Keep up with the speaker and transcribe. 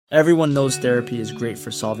Everyone knows therapy is great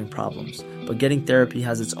for solving problems, but getting therapy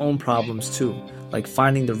has its own problems too, like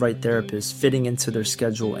finding the right therapist, fitting into their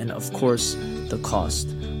schedule, and of course, the cost.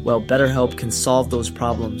 Well, BetterHelp can solve those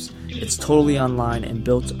problems. It's totally online and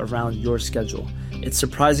built around your schedule. It's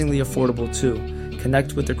surprisingly affordable too.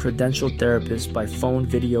 Connect with a credentialed therapist by phone,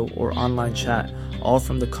 video, or online chat, all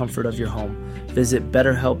from the comfort of your home. Visit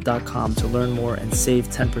BetterHelp.com to learn more and save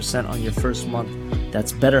 10% on your first month.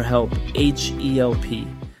 That's BetterHelp, H-E-L-P.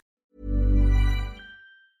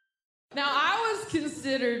 Now, I was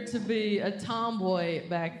considered to be a tomboy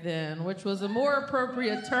back then, which was a more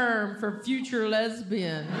appropriate term for future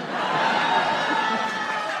lesbian.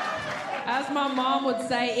 As my mom would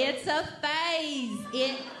say, it's a phase.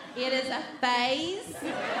 It is a phase.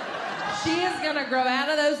 She is going to grow out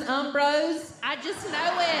of those umbros. I just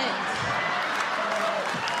know it.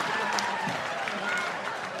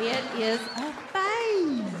 It is a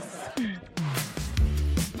phase.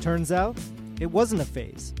 Turns out, it wasn't a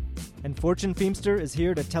phase. And Fortune Feimster is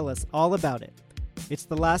here to tell us all about it. It's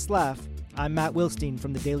The Last Laugh. I'm Matt Wilstein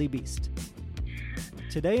from The Daily Beast.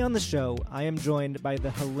 Today on the show, I am joined by the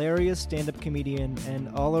hilarious stand-up comedian and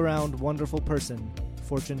all-around wonderful person,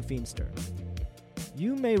 Fortune Feimster.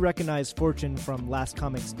 You may recognize Fortune from Last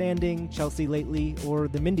Comic Standing, Chelsea Lately, or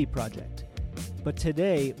The Mindy Project. But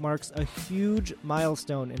today marks a huge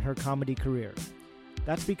milestone in her comedy career.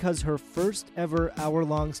 That's because her first ever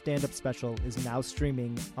hour-long stand-up special is now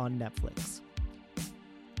streaming on Netflix.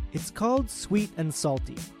 It's called Sweet and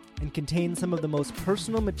Salty and contains some of the most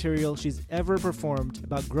personal material she's ever performed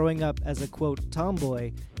about growing up as a, quote,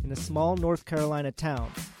 tomboy in a small North Carolina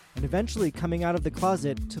town, and eventually coming out of the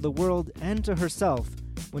closet to the world and to herself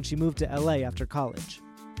when she moved to LA after college.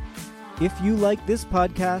 If you like this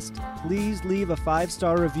podcast, please leave a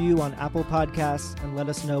 5-star review on Apple Podcasts and let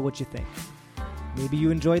us know what you think. Maybe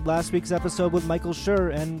you enjoyed last week's episode with Michael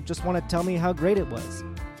Schur and just want to tell me how great it was.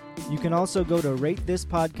 You can also go to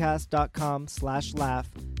ratethispodcast.com/laugh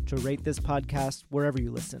to rate this podcast wherever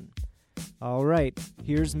you listen. All right,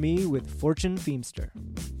 here's me with Fortune Feimster.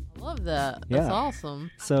 Love that. That's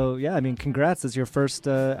awesome. So, yeah, I mean, congrats. It's your first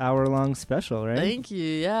hour-long special, right? Thank you.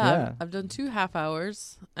 Yeah. I've done 2 half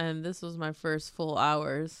hours, and this was my first full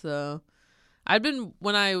hour. So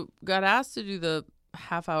when I got asked to do the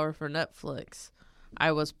half hour for Netflix,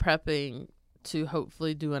 I was prepping to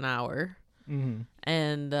hopefully do an hour. Mm-hmm.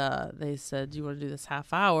 And they said, do you want to do this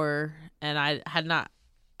half hour? And I had not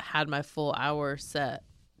had my full hour set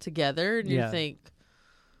together. And you think,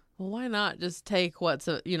 well, why not just take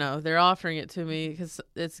they're offering it to me because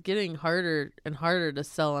it's getting harder and harder to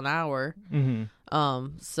sell an hour. Mm-hmm.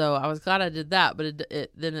 So I was glad I did that, but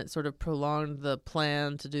it sort of prolonged the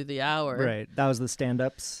plan to do the hour. Right. That was the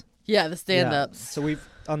stand-ups. Yeah, the stand-ups. Yeah. So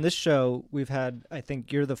on this show, we've had, I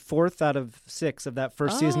think you're the 4th out of 6 of that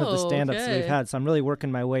first season of the stand-ups that we've had. So I'm really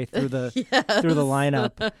working my way through the through the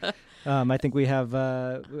lineup. I think we have,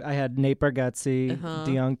 I had Nate Bargatze,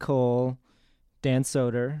 Dion Cole, Dan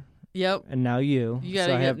Soder. Yep. And now you. You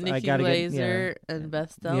gotta get Nikki Glaser and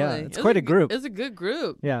Beth Stelling. Yeah, it's quite a group. It's a good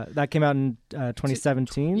group. Yeah, that came out in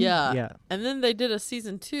 2017. Yeah. And then they did a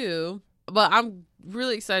season 2. But I'm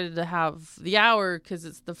really excited to have the hour because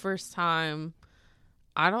it's the first time.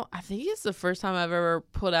 I think it's the first time I've ever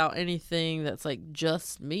put out anything that's like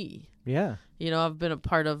just me. Yeah. I've been a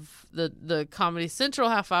part of the Comedy Central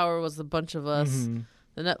half hour was a bunch of us. Mm-hmm.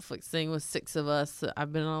 The Netflix thing was 6 of us.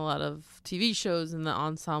 I've been on a lot of TV shows in the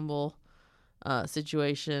ensemble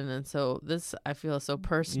situation, and so this I feel is so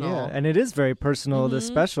personal. Yeah, and it is very personal. Mm-hmm. This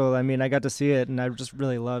special, I mean, I got to see it, and I just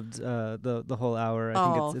really loved the whole hour.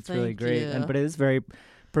 I think it's really great, but it is very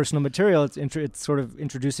personal material. It's sort of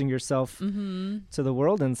introducing yourself to the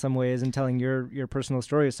world in some ways and telling your personal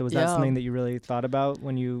story. So was that something that you really thought about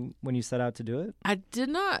when you set out to do it? I did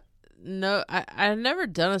not. No, I had never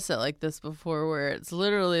done a set like this before where it's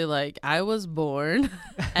literally like I was born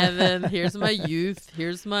and then here's my youth,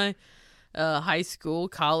 here's my high school,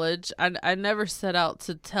 college. I never set out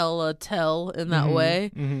to tell a tale in that way.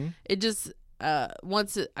 Mm-hmm. It just,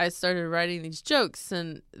 once I started writing these jokes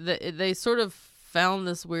and they sort of found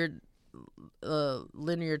this weird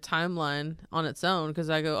linear timeline on its own because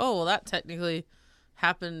I go, oh, well, that technically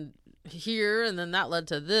happened here and then that led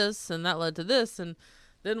to this and that led to this. And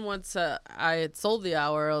then once I had sold the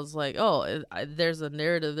hour, I was like, oh, there's a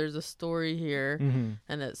narrative, there's a story here. Mm-hmm.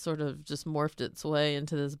 And it sort of just morphed its way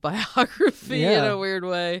into this biography in a weird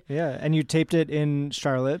way. Yeah, and you taped it in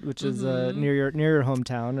Charlotte, which is near your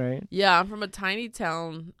hometown, right? Yeah, I'm from a tiny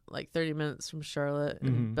town, like 30 minutes from Charlotte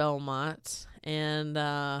in Belmont. And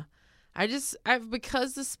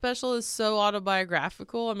because the special is so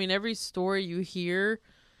autobiographical, I mean, every story you hear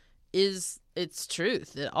is it's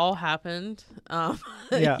truth. It all happened.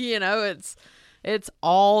 Yeah. You know, it's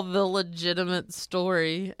all the legitimate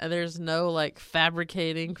story, and there's no like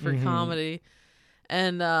fabricating for comedy.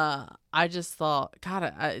 And I just thought,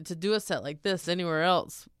 God, to do a set like this anywhere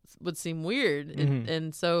else would seem weird.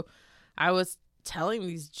 And so I was telling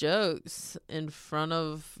these jokes in front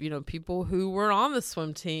of, you know, people who were on the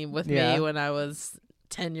swim team with me when I was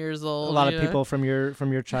 10 years old. A lot of people from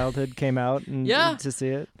your childhood came out and to see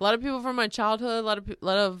it. A lot of people from my childhood, a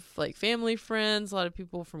lot of like family friends, a lot of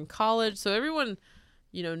people from college. So everyone,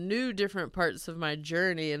 you know, knew different parts of my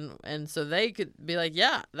journey, and so they could be like,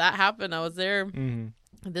 yeah, that happened. I was there.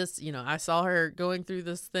 This, you know, I saw her going through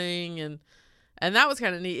this thing, and that was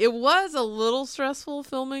kind of neat. It was a little stressful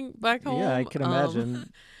filming back home. Yeah, I can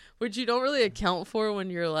imagine. Which you don't really account for when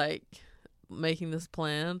you're like making this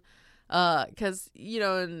plan. Because, you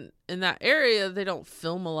know, in that area, they don't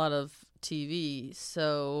film a lot of TV.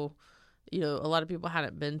 So, you know, a lot of people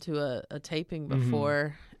hadn't been to a taping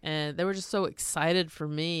before. And they were just so excited for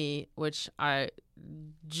me, which I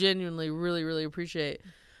genuinely really, really appreciate.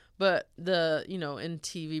 But you know, in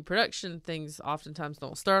TV production, things oftentimes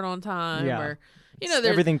don't start on time. Yeah. Or, you know,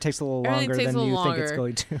 everything takes a little longer than you think it's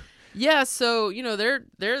going to. Yeah, so, you know, they're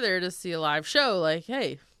there to see a live show. Like,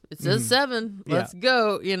 hey, it says 7, let's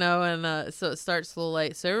go, you know, and so it starts a little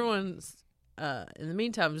late. So everyone's, in the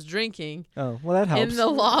meantime, is drinking. Oh, well, that helps. In the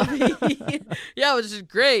lobby. Yeah, which is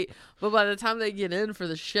great. But by the time they get in for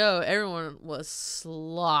the show, everyone was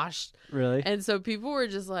sloshed. Really? And so people were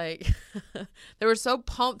just like, they were so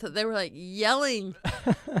pumped that they were like yelling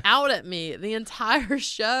out at me the entire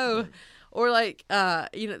show. Or like,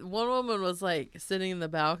 you know, one woman was like sitting in the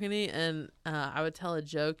balcony, and I would tell a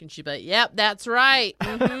joke, and she'd be like, "Yep, that's right."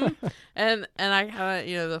 And I kind of,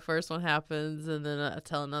 you know, the first one happens, and then I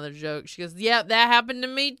tell another joke. She goes, "Yep, that happened to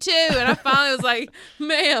me too." And I finally was like,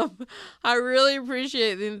 "Ma'am, I really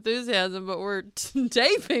appreciate the enthusiasm, but we're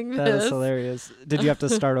taping this." That is hilarious. Did you have to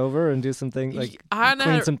start over and do something like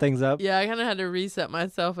clean some things up? Yeah, I kind of had to reset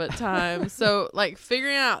myself at times. So like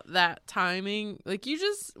figuring out that timing, like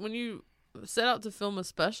when you set out to film a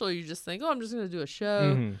special, you just think, oh, I'm just going to do a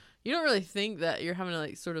show. You don't really think that you're having to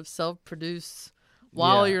like sort of self-produce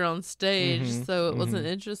while you're on stage. So it was an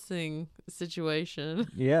interesting situation.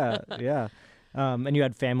 Yeah. And you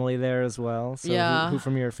had family there as well. So who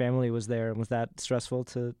from your family was there? Was that stressful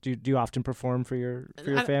do you often perform for your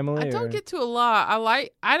family? I don't get to a lot.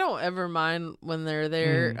 I don't ever mind when they're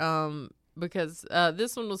there. Because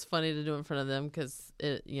this one was funny to do in front of them, because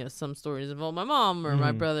you know, some stories involve my mom or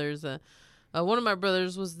my brothers. One of my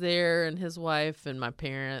brothers was there, and his wife, and my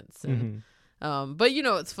parents. And but you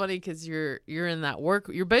know, it's funny because you're in that work.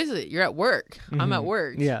 You're at work. I'm at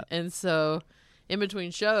work. Yeah. And so in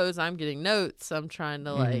between shows, I'm getting notes. I'm trying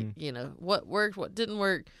to like, you know, what worked, what didn't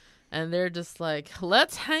work. And they're just like,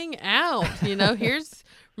 let's hang out. You know,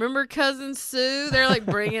 remember Cousin Sue? They're like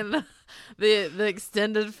bringing the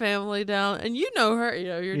extended family down, and you know her. You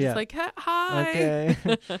know, you're just like, hi.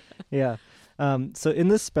 Okay. Yeah. So in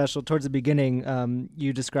this special, towards the beginning,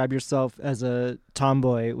 you describe yourself as a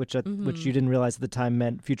tomboy, which you didn't realize at the time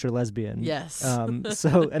meant future lesbian. Yes.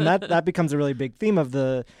 So and that becomes a really big theme of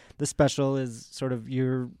the special, is sort of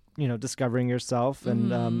you're, you know, discovering yourself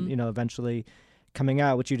and you know, eventually coming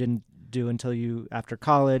out, which you didn't do until after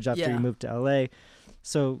college, after you moved to LA.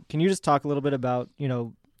 So can you just talk a little bit about, you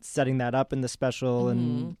know, setting that up in the special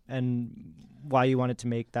and why you wanted to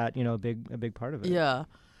make that, you know, a big part of it? Yeah.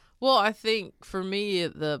 Well, I think for me,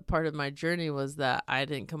 the part of my journey was that I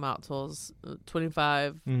didn't come out till I was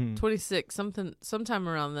 25, 26, sometime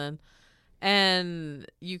around then. And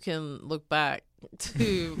you can look back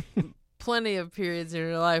to plenty of periods in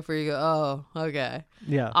your life where you go, oh, okay.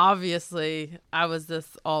 Yeah. Obviously, I was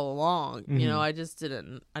this all along. You know, I just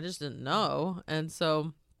didn't know. And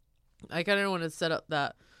so I kind of wanted to set up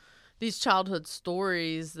these childhood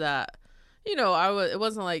stories that, you know, it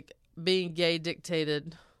wasn't like being gay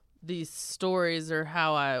dictated these stories or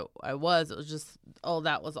how I was. It was just,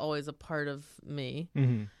 that was always a part of me.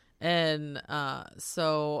 And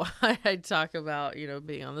so I talk about, you know,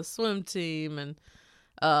 being on the swim team and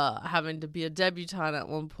having to be a debutante at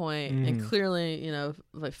one point, and clearly, you know,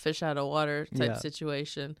 like fish out of water type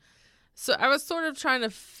situation. So I was sort of trying to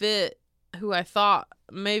fit who I thought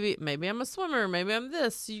maybe I'm a swimmer, maybe I'm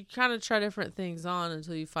this. So you kind of try different things on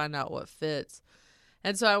until you find out what fits.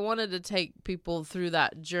 And so I wanted to take people through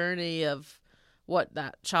that journey of what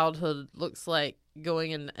that childhood looks like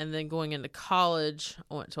going in, and then going into college.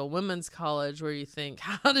 I went to a women's college where you think,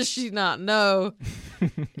 how does she not know,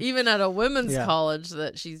 even at a women's college,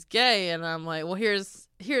 that she's gay? And I'm like, well, here's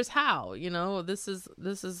how, you know, this is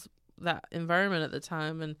that environment at the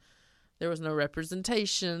time. And there was no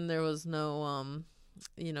representation. There was no,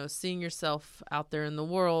 seeing yourself out there in the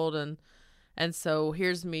world. And so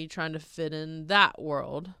here's me trying to fit in that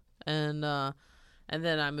world. And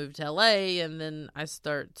then I moved to LA, and then I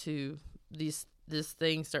start to, this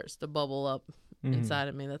thing starts to bubble up inside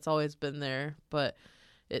of me. That's always been there, but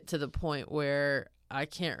it to the point where I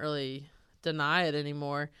can't really deny it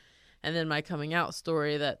anymore. And then my coming out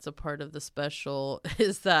story, that's a part of the special,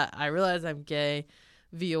 is that I realize I'm gay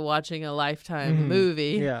via watching a Lifetime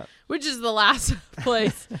movie, which is the last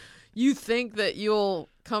place you think that you'll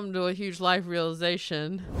come to a huge life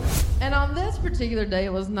realization. And on this particular day,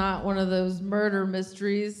 it was not one of those murder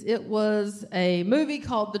mysteries. It was a movie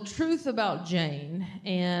called The Truth About Jane.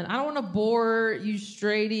 And I don't want to bore you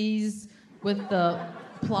straighties with the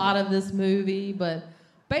plot of this movie, but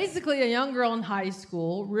basically a young girl in high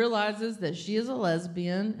school realizes that she is a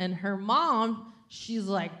lesbian, and her mom, she's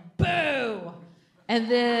like, boo! And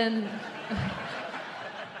then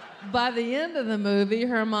by the end of the movie,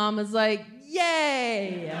 her mom is like,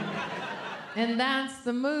 yay! And that's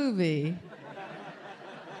the movie.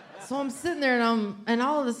 So I'm sitting there, and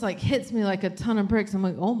all of this like hits me like a ton of bricks. I'm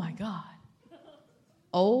like, oh my God.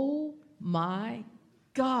 Oh my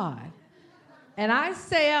God. And I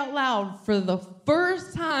say out loud for the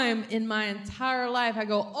first time in my entire life, I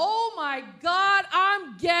go, oh my God,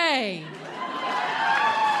 I'm gay.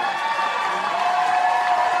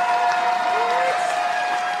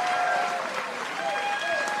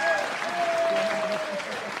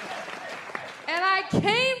 And I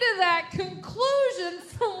came to that conclusion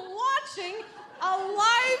from watching a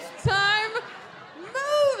Lifetime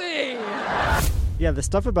movie. Yeah, the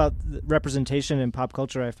stuff about representation in pop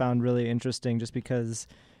culture I found really interesting, just because,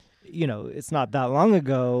 it's not that long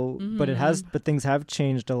ago, but things have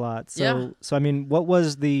changed a lot. So I mean, what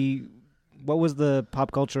was the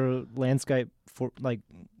pop culture landscape for like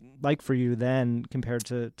for you then compared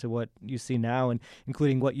to what you see now, and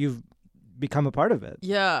including what you've become a part of it?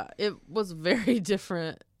 Yeah, it was very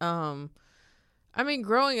different. I mean,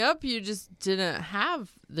 growing up, you just didn't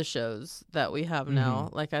have the shows that we have now.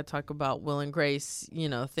 Like I talk about Will and Grace,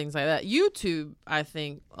 things like that. YouTube, I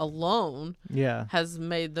think, alone has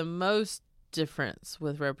made the most difference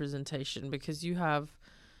with representation, because you have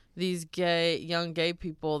these young gay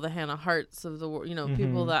people, the Hannah Harts of the world,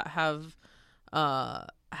 people that have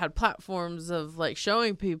had platforms of like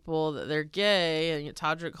showing people that they're gay, and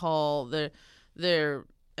Todrick Hall,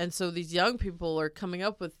 and so these young people are coming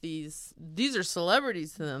up with these are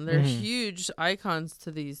celebrities to them. They're huge icons to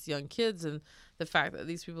these young kids. And the fact that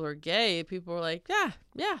these people are gay, people are like,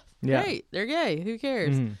 yeah, great. They're gay. Who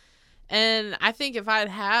cares? And I think if I'd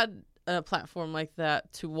had a platform like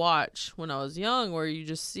that to watch when I was young, where you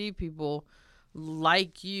just see people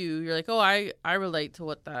like you're like, oh, I relate to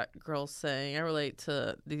what that girl's saying. I relate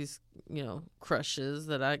to these, crushes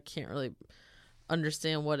that I can't really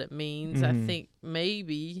understand what it means. I think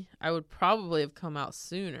maybe I would probably have come out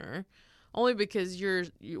sooner, only because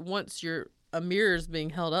once a mirror is being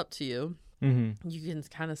held up to you, you can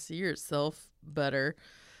kind of see yourself better.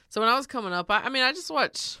 So when I was coming up, I just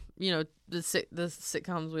watch, the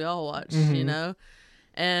sitcoms we all watch,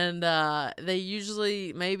 and they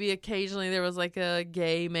usually, maybe occasionally there was like a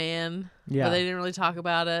gay man, but they didn't really talk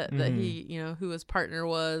about it, that he, who his partner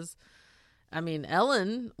was. I mean,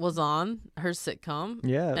 Ellen was on her sitcom,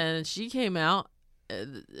 and she came out,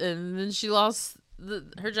 and then she lost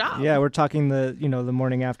her job. Yeah, we're talking the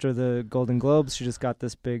morning after the Golden Globes. She just got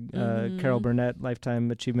this big Carol Burnett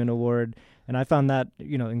Lifetime Achievement Award, and I found that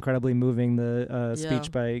incredibly moving. The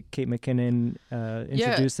speech by Kate McKinnon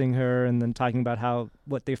introducing her, and then talking about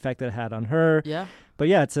what the effect it had on her. Yeah, but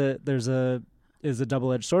there's a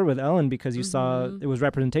double-edged sword with Ellen, because you saw it was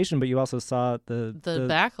representation, but you also saw the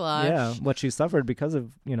backlash. Yeah, what she suffered because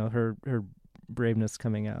of her braveness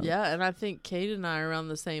coming out. Yeah, and I think Kate and I are around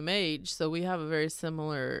the same age, so we have a very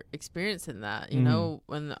similar experience in that.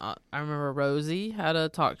 When I remember Rosie had a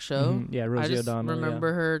talk show. Yeah, Rosie O'Donnell. I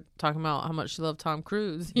remember her talking about how much she loved Tom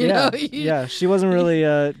Cruise. Yeah, she wasn't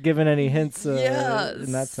really given any hints in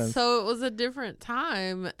that sense. So it was a different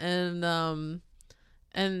time, and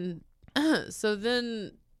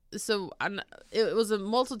it was a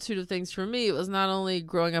multitude of things for me. It was not only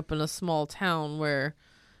growing up in a small town where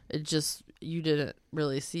you didn't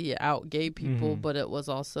really see out gay people, but it was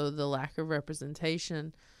also the lack of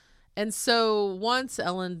representation. And so once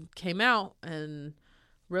Ellen came out and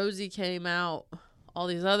Rosie came out, all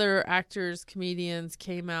these other actors, comedians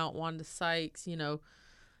came out, Wanda Sykes,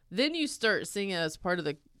 then you start seeing it as part of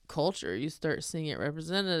the culture. You start seeing it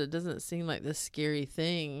represented. It doesn't seem like this scary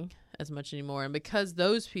thing as much anymore. And because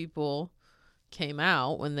those people came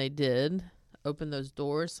out when they did, opened those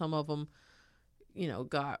doors. Some of them,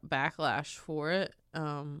 got backlash for it.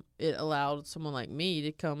 It allowed someone like me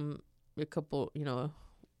to come a couple,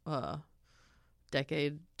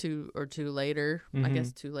 decade or two later, I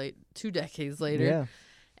guess 2 decades later,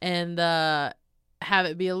 and have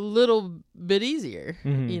it be a little bit easier.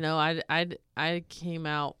 I came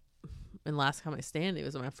out in Last Comic Standing. It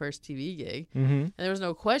was my first TV gig, and there was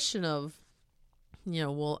no question of,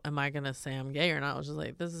 well, am I gonna say I'm gay or not? I was just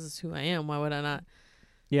like, this is who I am. Why would I not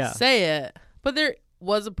say it? But there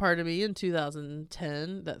was a part of me in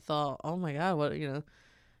 2010 that thought, oh my God, what,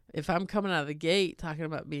 if I'm coming out of the gate talking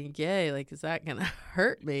about being gay, like, is that going to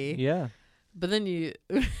hurt me? Yeah. But then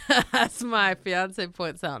as my fiance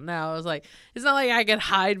points out now, I was like, it's not like I can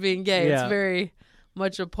hide being gay. Yeah. It's very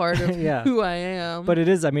much a part of who I am. But it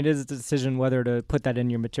is a decision whether to put that in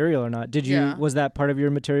your material or not. Was that part of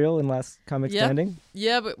your material in Last Comic Standing?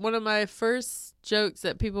 Yeah, but one of my first jokes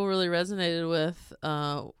that people really resonated with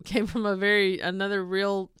came from another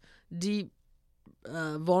real deep,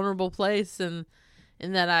 vulnerable place, and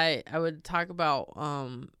in that I would talk about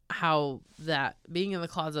how that being in the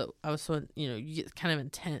closet, I was so, you get kind of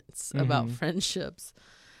intense about friendships.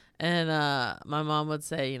 And my mom would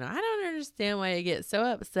say, I don't understand why you get so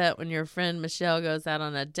upset when your friend Michelle goes out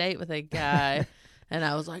on a date with a guy. And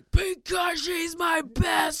I was like, because she's my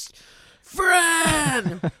best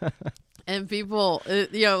friend. And people,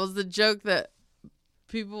 it was the joke that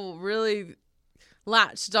people really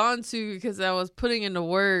latched onto because I was putting into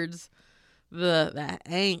words that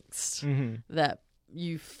angst that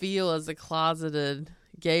you feel as a closeted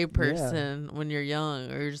gay person when you're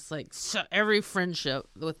young, or you're just like, every friendship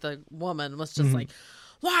with a woman was just like,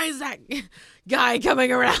 why is that guy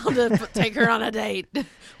coming around to take her on a date?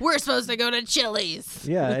 We're supposed to go to Chili's.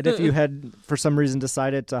 Yeah, and if you had for some reason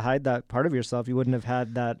decided to hide that part of yourself, you wouldn't have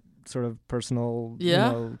had that sort of personal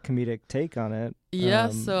comedic take on it.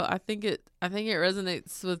 So I think it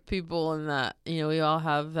resonates with people in that, we all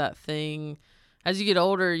have that thing. As you get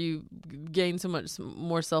older, you gain so much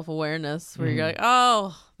more self-awareness where you're like,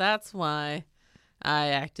 oh, that's why I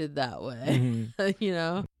acted that way.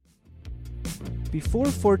 Before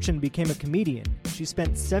Fortune became a comedian, she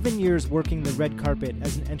spent 7 years working the red carpet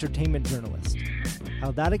as an entertainment journalist. How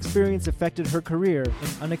that experience affected her career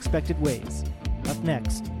in unexpected ways. Up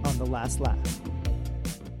next on The Last Laugh.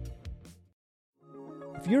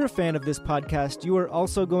 If you're a fan of this podcast, you are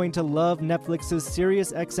also going to love Netflix's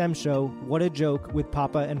SiriusXM show, What a Joke with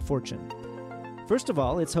Papa and Fortune. First of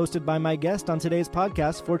all, it's hosted by my guest on today's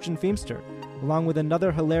podcast, Fortune Feimster, along with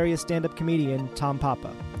another hilarious stand-up comedian, Tom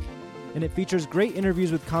Papa. And it features great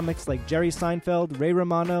interviews with comics like Jerry Seinfeld, Ray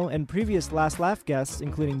Romano, and previous Last Laugh guests,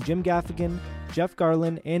 including Jim Gaffigan, Jeff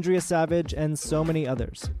Garlin, Andrea Savage, and so many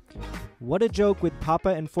others. What a Joke with Papa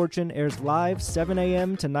and Fortune airs live 7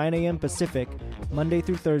 a.m. to 9 a.m. Pacific, Monday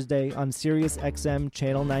through Thursday on SiriusXM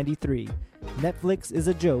Channel 93. Netflix is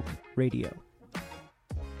a joke radio.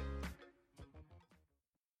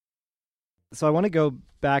 So I want to go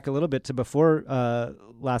back a little bit to before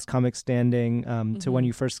Last Comic Standing, to when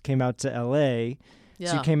you first came out to L.A.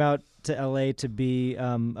 Yeah. So you came out to L.A. to be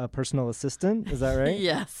a personal assistant, is that right?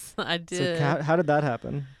 Yes, I did. So how did that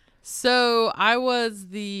happen? So I was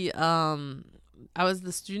the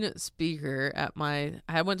student speaker at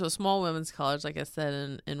I went to a small women's college, like I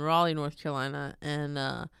said, in Raleigh, North Carolina,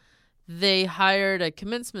 and they hired a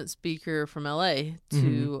commencement speaker from LA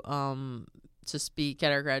to speak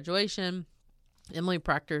at our graduation. Emily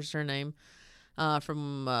Proctor's her name,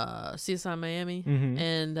 from CSI Miami,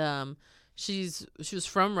 and she was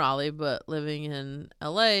from Raleigh but living in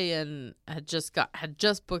LA and had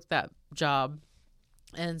just booked that job.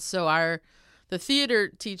 And so the theater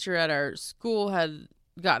teacher at our school had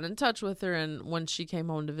gotten in touch with her, and when she came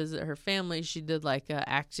home to visit her family, she did like a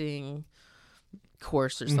acting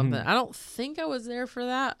course or something. I don't think I was there for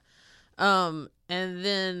that. And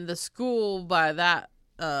then the school, by that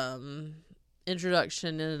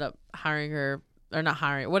introduction, ended up hiring her, or not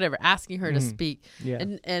hiring, whatever, asking her to speak. Yeah.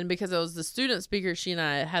 And because I was the student speaker, she and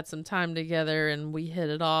I had some time together, and we hit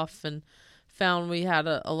it off and found we had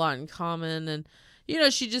a lot in common. And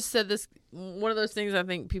she just said this, one of those things I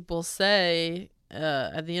think people say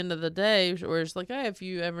at the end of the day, where it's like, hey, if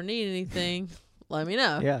you ever need anything, let me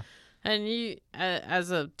know. Yeah. And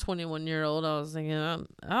as a 21-year-old, I was thinking,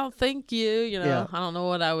 oh, thank you. Yeah. I don't know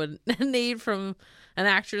what I would need from an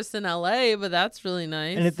actress in LA, but that's really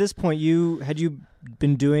nice. And at this point, had you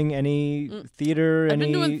been doing any theater? I've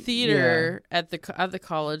been doing theater at the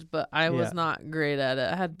college, but I was not great at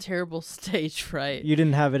it. I had terrible stage fright. You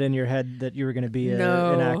didn't have it in your head that you were going to be an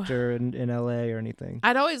actor in LA or anything?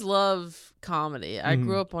 I'd always loved comedy. I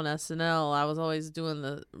grew up on SNL. I was always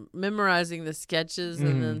memorizing the sketches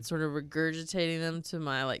and then sort of regurgitating them to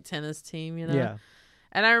my like tennis team, Yeah.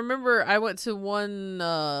 And I remember I went to one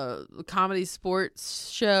comedy sports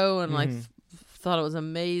show and like thought it was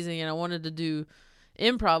amazing, and I wanted to do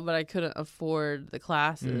improv, but I couldn't afford the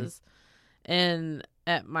classes. And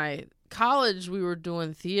at my college, we were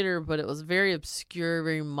doing theater, but it was very obscure,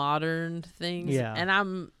 very modern things. Yeah. And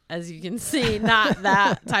I'm, as you can see, not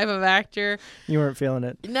that type of actor. You weren't feeling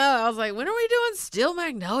it. No, I was like, when are we doing Steel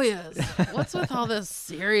Magnolias? What's with all this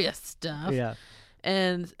serious stuff? Yeah.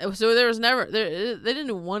 And so there was never they didn't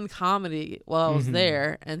do one comedy while I was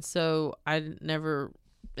there, and so it never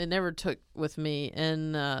took with me,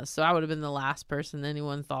 and so I would have been the last person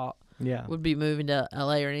anyone thought would be moving to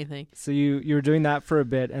LA or anything. So you were doing that for a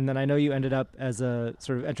bit, and then I know you ended up as a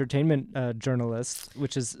sort of entertainment journalist,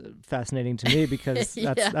 which is fascinating to me because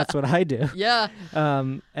that's what I do. Yeah.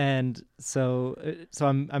 And so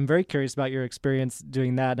I'm very curious about your experience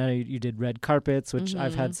doing that. I know you did red carpets, which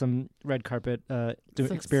I've had some red carpet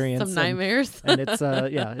experience. Some nightmares. And it's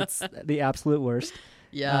it's the absolute worst.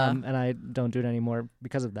 Yeah. And I don't do it anymore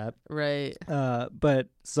because of that. Right. But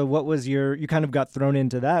so what was you kind of got thrown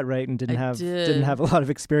into that, right? And didn't have a lot of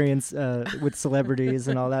experience with celebrities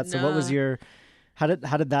and all that. So what was how did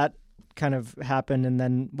that kind of happen? And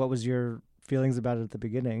then what was your feelings about it at the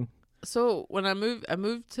beginning? So when I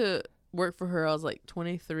moved to work for her, I was like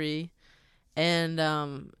 23.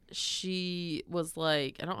 And she was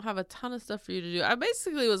like, I don't have a ton of stuff for you to do. I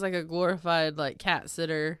basically was like a glorified like cat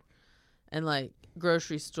sitter and like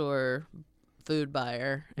grocery store food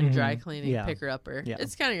buyer and dry cleaning picker upper. Yeah.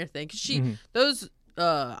 It's kind of your thing. 'Cause those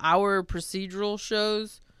hour procedural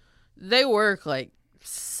shows, they work like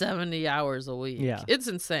 70 hours a week. Yeah. It's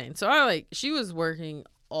insane. So she was working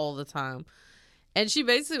all the time. And she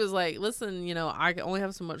basically was like, listen, I only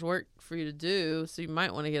have so much work for you to do, so you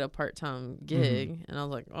might want to get a part-time gig. And I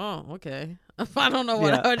was like, oh, okay. I don't know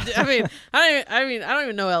what I would do. I don't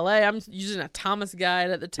even know LA. I'm using a Thomas Guide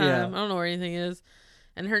at the time. Yeah. I don't know where anything is.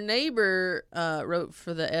 And her neighbor wrote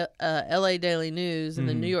for the LA Daily News and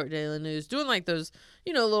the New York Daily News, doing like those,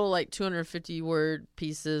 little like 250-word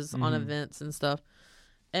pieces on events and stuff.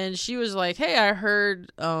 And she was like, hey, I heard,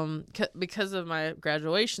 because of my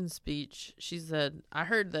graduation speech, she said, I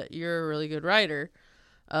heard that you're a really good writer.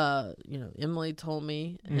 Emily told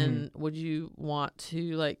me, and would you want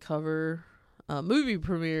to like cover movie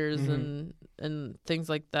premieres and things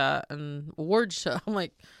like that and award show? I'm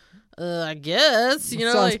like, I guess,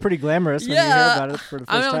 sounds pretty glamorous when you hear about it for the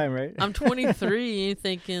first time, right? I'm 23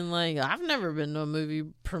 thinking like, I've never been to a movie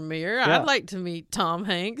premiere. I'd like to meet Tom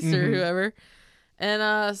Hanks or whoever.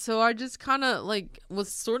 And so I just kind of like was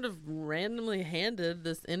sort of randomly handed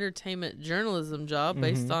this entertainment journalism job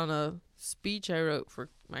based on a speech I wrote for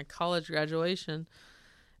my college graduation.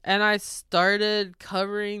 And I started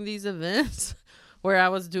covering these events where I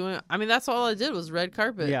was doing, that's all I did was red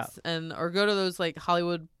carpets or go to those like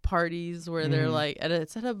Hollywood parties where they're like,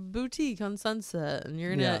 it's at a boutique on Sunset and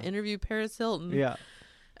you're going to interview Paris Hilton. Yeah.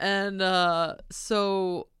 And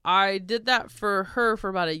so I did that for her for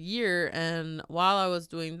about a year. And while I was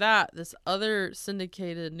doing that, this other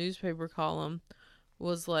syndicated newspaper column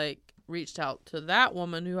was like, reached out to that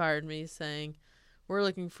woman who hired me saying, we're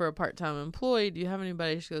looking for a part-time employee. Do you have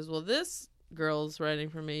anybody? She goes, well, this girl's writing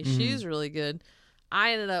for me. She's really good.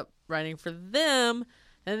 I ended up writing for them.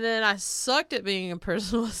 And then I sucked at being a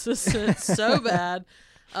personal assistant so bad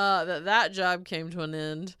that job came to an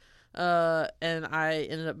end. And I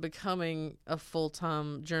ended up becoming a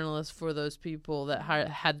full-time journalist for those people that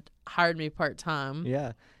had hired me part-time.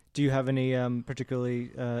 Yeah. Do you have any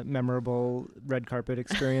particularly memorable red carpet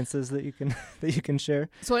experiences that you can share?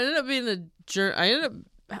 So I ended up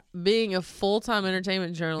being a full-time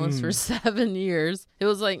entertainment journalist for 7 years. It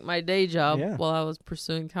was like my day job while I was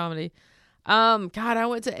pursuing comedy. God, I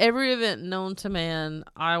went to every event known to man.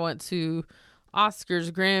 I went to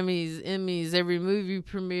Oscars, Grammys, Emmys, every movie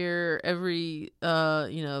premiere, every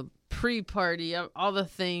pre-party, all the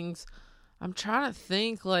things. I'm trying to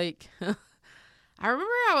think like I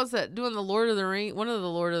remember I was doing the Lord of the Rings, one of the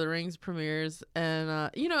Lord of the Rings premieres,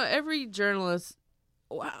 and every journalist,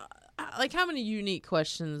 like how many unique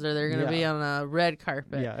questions are there going to be on a red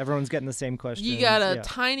carpet? Yeah, everyone's getting the same question. You got a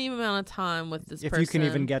tiny amount of time with this person. If you can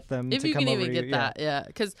even get them if to you come can over even to get you, that, yeah.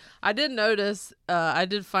 Because I did notice, I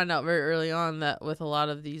did find out very early on that with a lot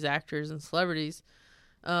of these actors and celebrities,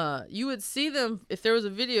 you would see them if there was a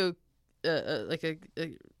video, like a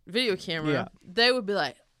video camera, they would be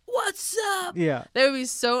like, "What's up?" Yeah. They would be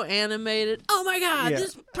so animated. "Oh my God,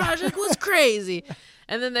 this project was crazy."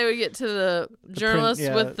 And then they would get to the journalist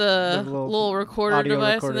with the little recorder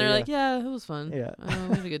device, and they're like, "Yeah, it was fun. Yeah,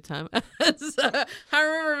 we had a good time." So I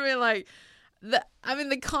remember being like,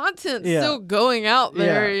 the content's still going out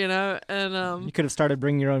there, you know, and you could have started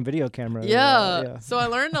bringing your own video camera. Yeah. So I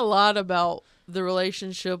learned a lot about the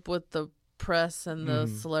relationship with the press and the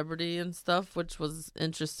celebrity and stuff, which was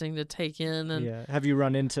interesting to take in. And have you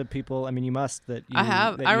run into people? I mean, you must. I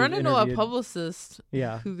have. I run into a publicist.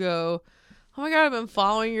 Who go, "Oh my God, I've been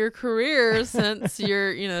following your career since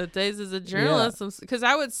your, days as a journalist." Because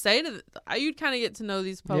I would say you'd kind of get to know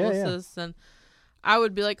these publicists, and I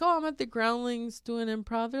would be like, "Oh, I'm at the Groundlings doing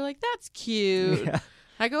improv." They're like, "That's cute." Yeah.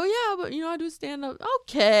 I go, "Yeah, but I do stand up."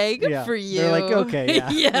 "Okay, good for you." They're like, "Okay,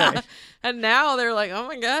 yeah." Right. And now they're like, "Oh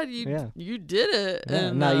my God, you did it." Yeah,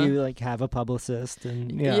 and now you have a publicist,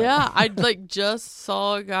 and I just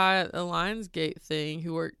saw a guy at the Lionsgate thing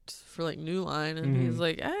who worked for New Line, and he's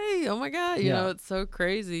like, "Hey, oh my God, you know, it's so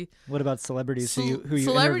crazy." What about celebrities who you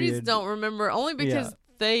celebrities interviewed? Don't remember, only because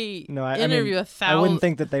they I interview 1,000. I wouldn't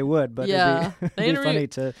think that they would, but it'd be funny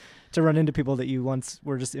to run into people that you once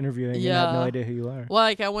were just interviewing and had no idea who you are.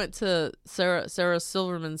 Well, I went to Sarah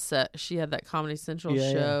Silverman's set. She had that Comedy Central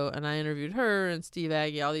show, and I interviewed her and Steve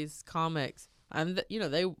Agee, all these comics. And,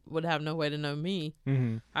 they would have no way to know me.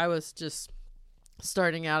 Mm-hmm. I was just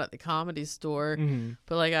starting out at the Comedy Store. Mm-hmm.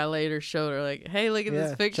 But, I later showed her, "Hey, look at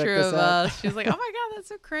this picture of us." She was like, "Oh, my God, that's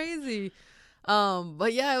so crazy."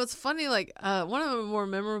 But it was funny. One of the more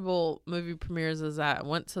memorable movie premieres is I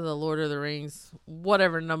went to the Lord of the Rings,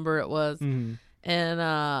 whatever number it was, and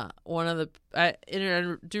one of I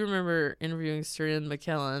do remember interviewing Sir Ian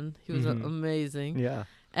McKellen. He was amazing. Yeah,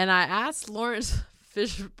 and I asked Lawrence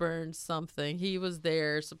Fishburne something. He was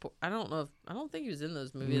there. I don't think he was in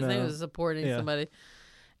those movies. I think he was supporting somebody.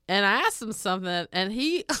 And I asked him something, and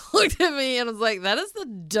he looked at me and was like, "That is the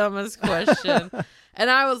dumbest question." And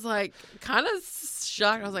I was kind of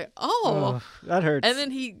shocked. I was like, "Oh, that hurts." And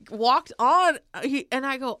then he walked on, and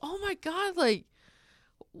I go, "Oh my God,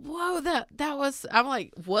 whoa, that was." I'm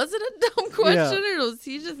like, "Was it a dumb question, or was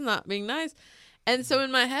he just not being nice?" And so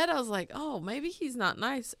in my head, I was like, "Oh, maybe he's not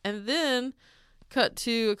nice." And then, cut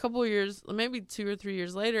to a couple of years, maybe 2 or 3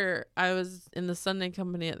 years later, I was in the Sunday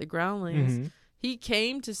company at the Groundlings. Mm-hmm. He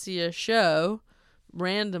came to see a show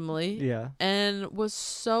randomly and was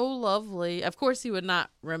so lovely. Of course, he would not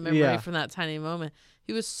remember me from that tiny moment.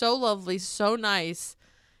 He was so lovely, so nice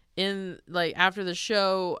in after the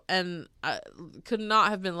show, and could not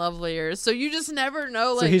have been lovelier. So you just never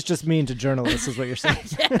know. So he's just mean to journalists, is what you're saying?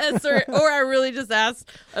 Yes, or I really just asked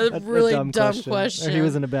a really dumb question. Or he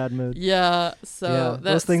was in a bad mood. Yeah. So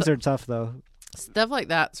those things are tough, though. Stuff like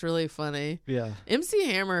that's really funny. Yeah. MC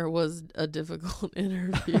Hammer was a difficult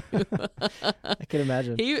interview. I can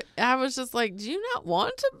imagine. I was just like, "Do you not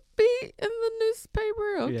want to be in the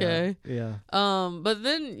newspaper?" Okay. Yeah. But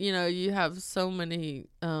then, you have so many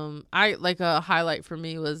a highlight for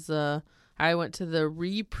me was I went to the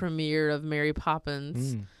re-premiere of Mary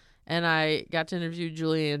Poppins. And I got to interview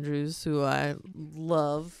Julie Andrews, who I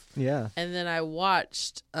love. Yeah. And then I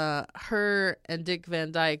watched her and Dick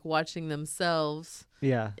Van Dyke watching themselves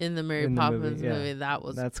in the Mary Poppins movie. That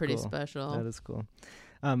was pretty special. That is cool.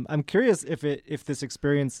 I'm curious if this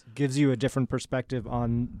experience gives you a different perspective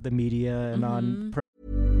on the media and on...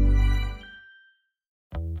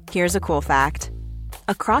 Here's a cool fact.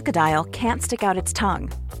 A crocodile can't stick out its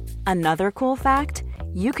tongue. Another cool fact...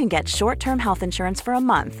 You can get short-term health insurance for a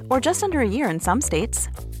month or just under a year in some states.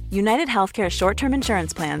 United Healthcare short-term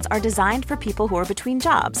insurance plans are designed for people who are between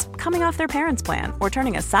jobs, coming off their parents' plan, or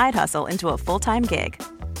turning a side hustle into a full-time gig.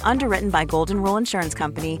 Underwritten by Golden Rule Insurance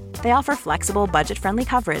Company, they offer flexible, budget-friendly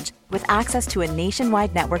coverage with access to a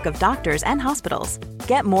nationwide network of doctors and hospitals.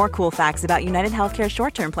 Get more cool facts about United Healthcare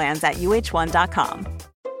short-term plans at uh1.com.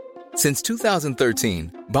 Since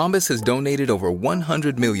 2013, Bombas has donated over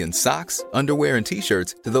 100 million socks, underwear, and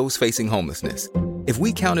T-shirts to those facing homelessness. If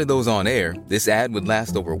we counted those on air, this ad would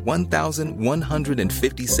last over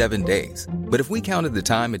 1,157 days. But if we counted the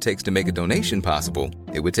time it takes to make a donation possible,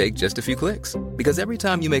 it would take just a few clicks. Because every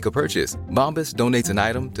time you make a purchase, Bombas donates an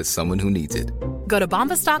item to someone who needs it. Go to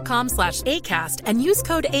bombas.com/ACAST and use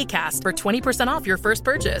code ACAST for 20% off your first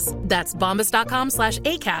purchase. That's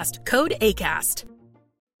bombas.com/ACAST, code ACAST.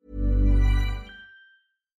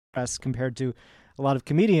 press compared to a lot of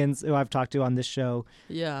comedians who I've talked to on this show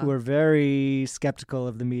Yeah. who are very skeptical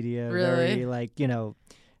of the media. Really? Very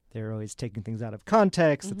they're always taking things out of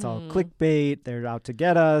context. It's all clickbait. They're out to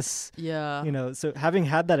get us. Yeah. So having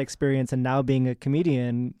had that experience and now being a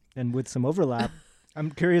comedian and with some overlap,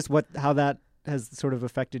 I'm curious how that has sort of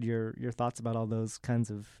affected your thoughts about all those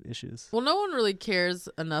kinds of issues. Well, no one really cares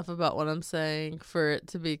enough about what I'm saying for it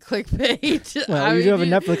to be clickbait. Well, you do have a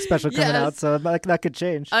Netflix special coming out, so that could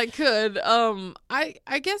change. I could.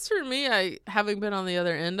 I guess for me, having been on the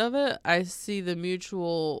other end of it, I see the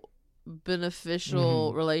mutual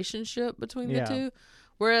beneficial relationship between the two.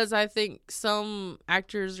 Whereas I think some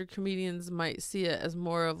actors or comedians might see it as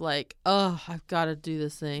more of like, oh, I've got to do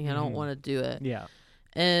this thing. I don't want to do it. Yeah.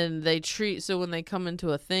 And so when they come into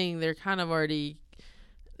a thing, they're kind of already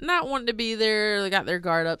not wanting to be there. They got their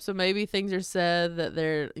guard up. So maybe things are said that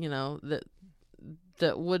they're,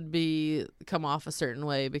 that would come off a certain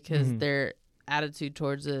way because their attitude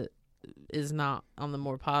towards it is not on the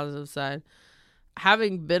more positive side.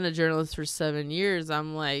 Having been a journalist for 7 years,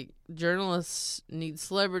 I'm like, journalists need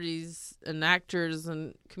celebrities and actors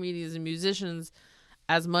and comedians and musicians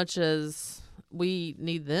as much as we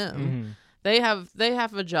need them. They have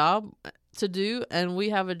a job to do, and we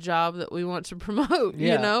have a job that we want to promote.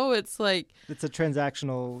 It's like it's a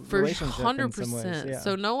transactional for relationship 100%. in some ways. Yeah.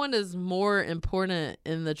 So no one is more important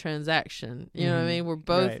in the transaction. You know what I mean? We're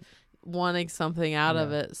both wanting something out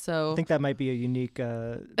of it. So I think that might be a unique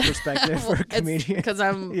perspective for a comedian. Because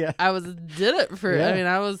I did it for. Yeah. I mean,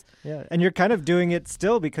 I was. Yeah, and you're kind of doing it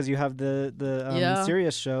still because you have the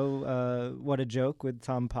serious show, What a Joke with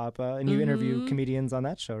Tom Papa, and you interview comedians on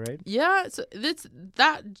that show, right? Yeah, so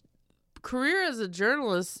that career as a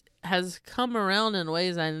journalist has come around in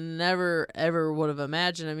ways I never ever would have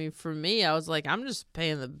imagined. I mean, for me, I was like, I'm just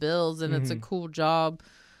paying the bills, and it's a cool job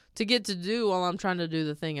to get to do while I'm trying to do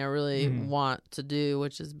the thing I really want to do,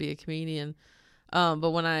 which is be a comedian.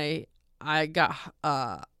 But when I got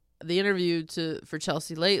the interview for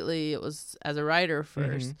Chelsea Lately, it was as a writer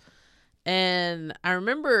first. And I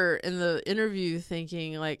remember in the interview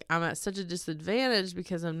thinking, like, I'm at such a disadvantage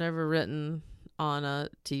because I've never written on a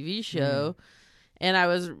TV show. And I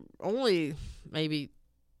was only maybe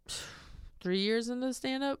 3 years into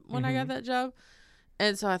stand-up when I got that job.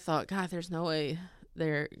 And so I thought, God, there's no way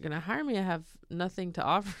they're going to hire me. I have nothing to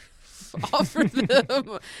offer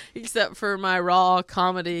them except for my raw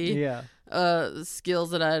comedy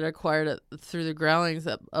skills that I had acquired through the Growlings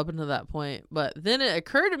up until that point. But then it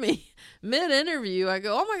occurred to me mid-interview, I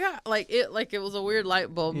go, oh my God, like it was a weird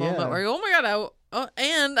light bulb moment where I go, oh my God,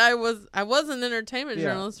 I was an entertainment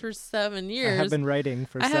journalist for 7 years. I have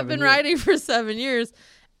been writing for 7 years.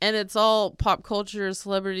 And it's all pop culture,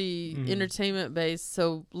 celebrity, entertainment based.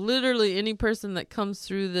 So literally any person that comes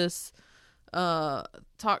through this talk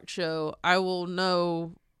show, I will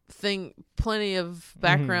plenty of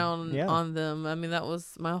background on them. I mean, that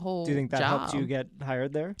was my whole job. Do you think that helped you get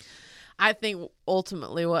hired there? I think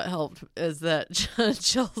ultimately what helped is that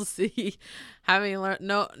Chelsea, having learned,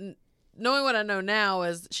 knowing what I know now,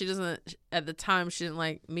 is at the time she didn't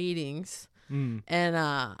like meetings.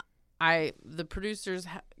 And the producers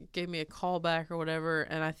gave me a call back or whatever,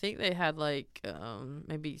 and I think they had like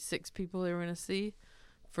maybe 6 people they were going to see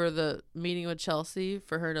for the meeting with Chelsea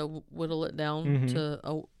for her to whittle it down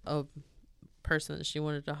to a person that she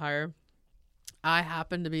wanted to hire. I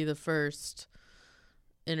happened to be the first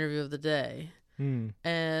interview of the day.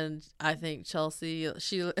 And I think Chelsea,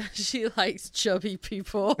 she likes chubby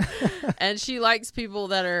people and she likes people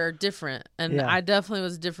that are different. And I definitely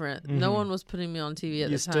was different. No one was putting me on TV at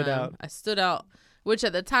the time. Stood out. I stood out, which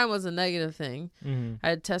at the time was a negative thing. I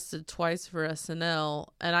had tested twice for SNL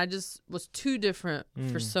and I just was too different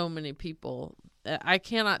for so many people. I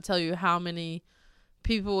cannot tell you how many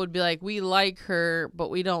people would be like, we like her, but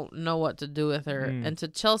we don't know what to do with her. And to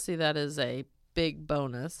Chelsea, that is a big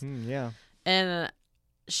bonus. And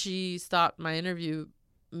she stopped my interview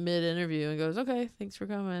mid-interview and goes, okay, thanks for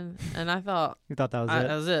coming. And I thought... You thought that was it?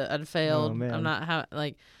 That was it. I'd failed. Oh, man. I'm not...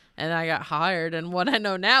 and I got hired. And what I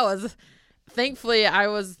know now is, thankfully, I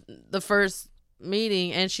was the first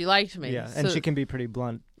meeting and she liked me. Yeah, and she can be pretty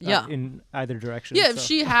blunt in either direction. Yeah, if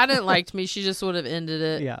she hadn't liked me, she just would have ended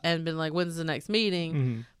it and been like, when's the next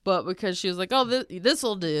meeting? But because she was like, oh, this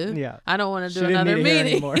will do. Yeah. I don't want to do another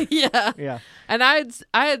meeting. Yeah. And I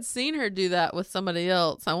had seen her do that with somebody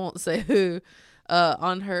else. I won't say who.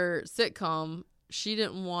 On her sitcom, she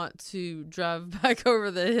didn't want to drive back over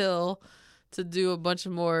the hill to do a bunch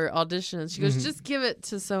of more auditions. She goes, just give it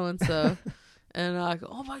to so-and-so. And I go,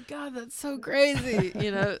 oh my God, that's so crazy.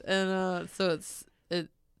 And so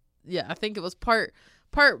I think it was part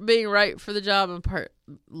part being right for the job and part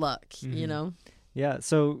luck, you know? Yeah.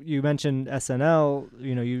 So you mentioned SNL,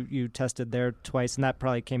 you tested there twice, and that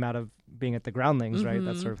probably came out of being at the Groundlings, right?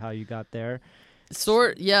 That's sort of how you got there.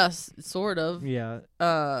 Yes, sort of. Yeah.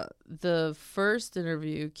 The first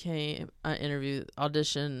audition,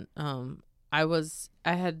 I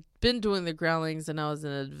had been doing the Groundlings and I was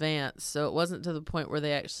in advance, so it wasn't to the point where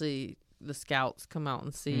the scouts come out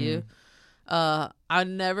and see you. I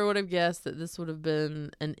never would have guessed that this would have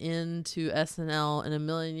been an end to SNL in a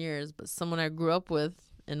million years, but someone I grew up with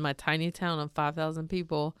in my tiny town of 5,000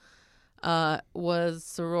 people was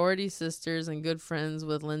sorority sisters and good friends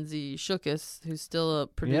with Lindsay Shookus, who's still a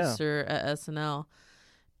producer at SNL.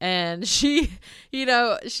 And she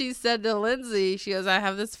said to Lindsay, she goes, I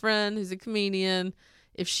have this friend who's a comedian.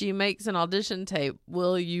 If she makes an audition tape,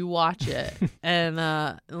 will you watch it? And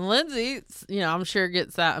Lindsay, I'm sure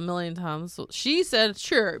gets that a million times. So she said,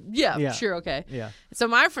 sure. Yeah, sure. Okay. Yeah. So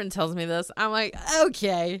my friend tells me this. I'm like,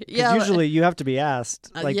 okay. Yeah. Usually you have to be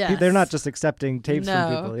asked. Yes. They're not just accepting tapes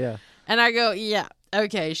from people. Yeah. And I go, yeah.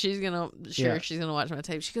 Okay. She's going to watch my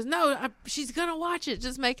tape. She goes, no, she's going to watch it.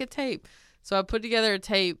 Just make a tape. So I put together a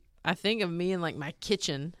tape, I think, of me in like my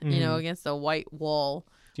kitchen, against a white wall.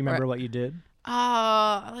 Do you remember what you did?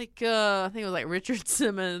 I think it was like Richard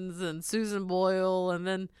Simmons and Susan Boyle, and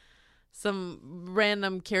then some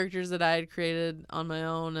random characters that I had created on my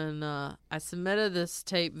own. And I submitted this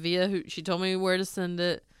tape she told me where to send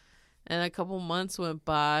it. And a couple months went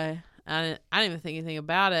by. I didn't even think anything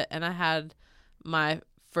about it. And I had my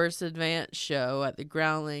first advance show at the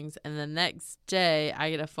Groundlings. And the next day,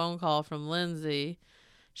 I get a phone call from Lindsay.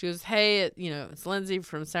 She goes, hey, it's Lindsay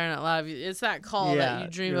from Saturday Night Live. It's that call that you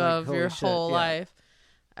dream of your whole life.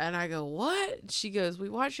 And I go, what? She goes, we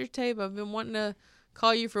watched your tape. I've been wanting to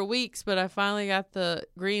call you for weeks, but I finally got the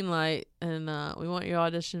green light, and we want you to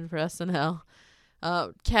audition for SNL.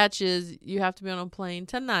 Catch is you have to be on a plane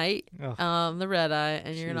tonight, the red eye,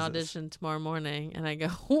 and you're going to audition tomorrow morning. And I go,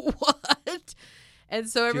 what? And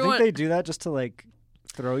so everyone... Do you think they do that just to,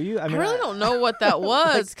 throw you? I really don't know what that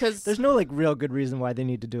was, because there's no real good reason why they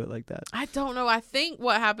need to do it like that. I don't know. I think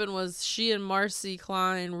what happened was she and Marcy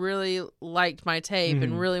Klein really liked my tape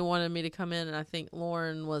and really wanted me to come in, and I think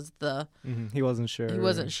Lauren was he wasn't sure.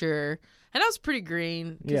 And I was pretty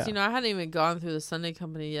green because I hadn't even gone through the Sunday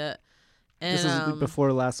Company yet. And this is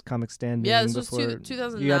before Last Comic Standing. Yeah, this was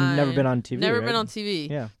 2009. You had never been on TV. Never right? been on TV.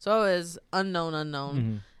 Yeah. So I was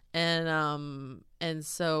unknown. And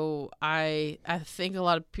so I think a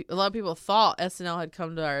lot of people thought SNL had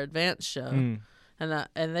come to our advance show, and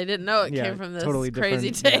they didn't know it came from this totally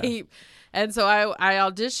crazy tape. Yeah. And so I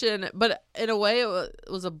auditioned, but in a way it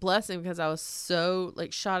was a blessing because I was so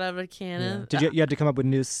shot out of a cannon. Yeah. You had to come up with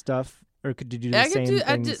new stuff, or did you do the same things?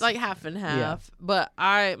 I did half and half, but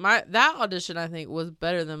that audition I think was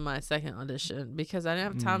better than my second audition because I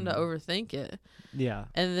didn't have time to overthink it. Yeah.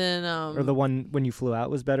 And then or the one when you flew out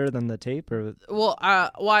was better than the tape, or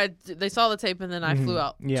they saw the tape and then I flew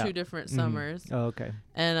out 2 different summers. Oh, okay.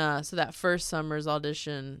 And so that first summer's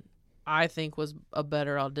audition I think was a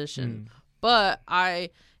better audition. But I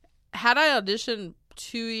auditioned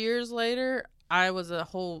 2 years later, I was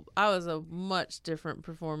a much different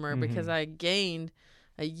performer because I gained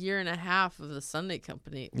a year and a half of the Sunday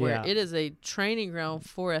Company, where it is a training ground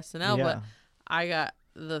for SNL. Yeah. But I got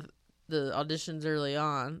the auditions early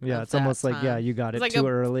on. Yeah, it's almost time. You got it too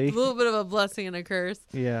early. A little bit of a blessing and a curse.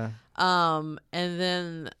 Yeah. And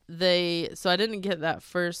then so I didn't get that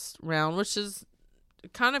first round, which is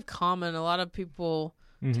kind of common. A lot of people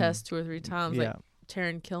test 2 or 3 times. Yeah. Like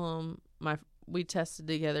Taron Killam, we tested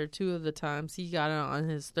together 2 of the times. He got it on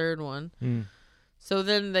his 3rd one. So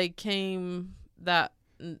then they came that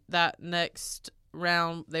next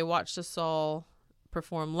round. They watched us all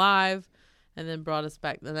perform live, and then brought us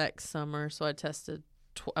back the next summer. So I tested.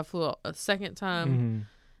 I flew out a second time,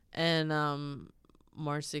 and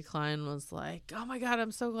Marcy Klein was like, "Oh my God,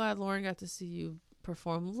 I'm so glad Lauren got to see you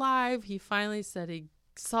perform live." He finally said he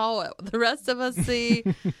saw what the rest of us see.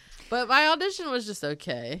 But my audition was just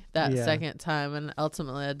okay that second time, and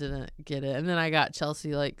ultimately I didn't get it. And then I got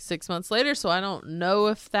Chelsea 6 months later, so I don't know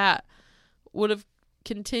if that would have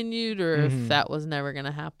continued or if that was never going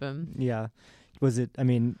to happen. Yeah. Was it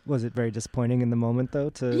very disappointing in the moment, though,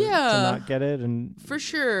 to not get it? And for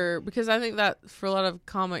sure, because I think that for a lot of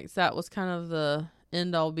comics, that was kind of the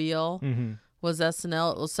end-all, be-all, was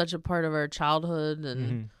SNL. It was such a part of our childhood,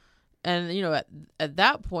 and at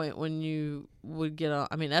that point, when you would get on,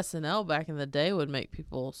 SNL back in the day would make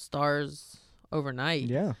people stars overnight.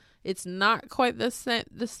 Yeah. It's not quite the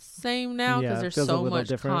same now because there's so much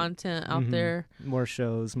content out there. More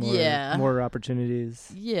shows, more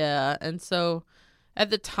opportunities. Yeah, and so At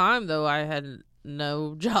the time, though, I had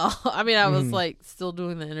no job. I mean, I was like still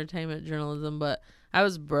doing the entertainment journalism, but I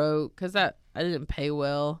was broke because I didn't pay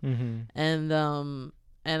well, and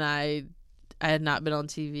I had not been on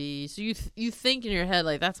TV. So you think in your head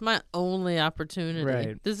like that's my only opportunity.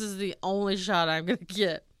 Right. This is the only shot I'm gonna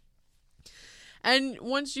get. And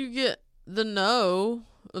once you get the no,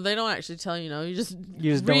 they don't actually tell you no. You just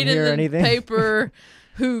don't read hear in the anything. paper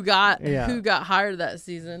who got hired that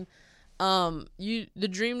season. The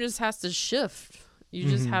dream just has to shift. You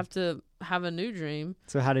just have to have a new dream.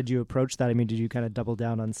 So how did you approach that? I mean, did you kind of double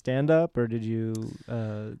down on stand-up, or did you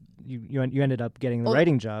you ended up getting the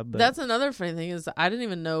writing job? But... That's another funny thing is I didn't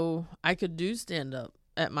even know I could do stand-up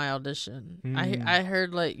at my audition. I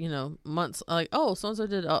heard like, months like, oh, so-and-so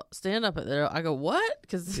did stand-up at there. I go, what?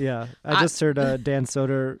 Because I just heard Dan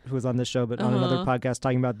Soder, who was on this show, but on another podcast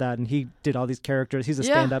talking about that, and he did all these characters. He's a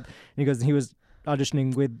stand-up, and he goes, he was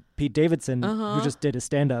auditioning with Pete Davidson, who just did a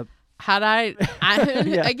stand-up. Had I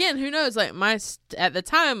again, who knows? Like at the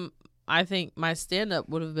time, I think my stand-up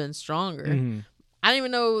would have been stronger. I didn't even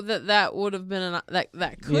know that would have been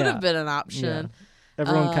that could have been an option. Yeah.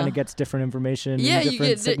 Everyone kind of gets different information. Yeah, and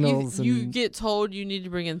different signals. You get told you need to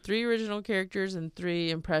bring in 3 original characters and 3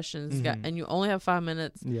 impressions, and you only have 5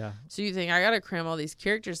 minutes. Yeah. So you think I got to cram all these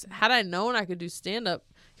characters. Had I known I could do stand-up,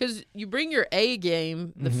 because you bring your A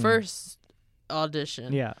game the first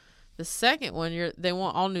audition. Yeah. The second one, they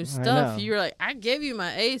want all new stuff. You're like, I gave you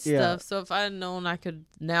my A stuff, so if I had known I could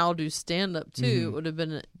now do stand up too, it would have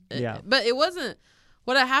been. But it wasn't.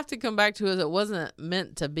 What I have to come back to is it wasn't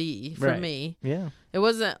meant to be for me. Yeah, it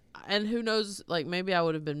wasn't. And who knows? Like maybe I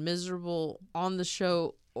would have been miserable on the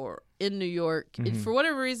show or in New York. For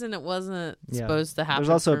whatever reason, it wasn't supposed to happen. There's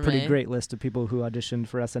also for a pretty me. great list of people who auditioned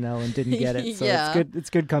for SNL and didn't get it. So Yeah. it's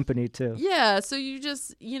good company too. Yeah. So you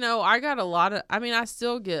just, I got a lot of. I mean, I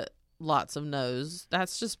still get lots of no's.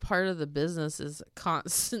 That's just part of the business, is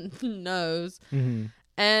constant no's.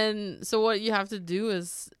 And so what you have to do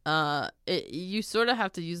is you sort of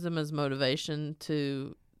have to use them as motivation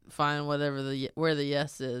to find where the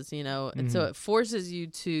yes is, and so it forces you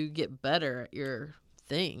to get better at your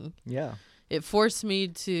thing. Yeah, it forced me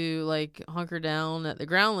to like hunker down at the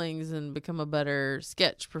Groundlings and become a better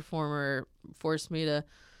sketch performer, forced me to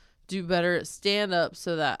do better at stand up,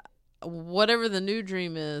 so that whatever the new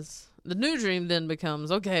dream is, the new dream then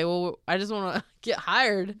becomes, okay, well, I just want to get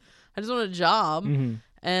hired. I just want a job.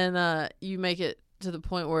 And you make it to the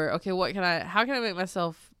point where, okay, how can I make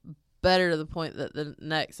myself better to the point that the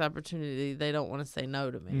next opportunity, they don't want to say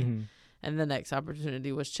no to me. And the next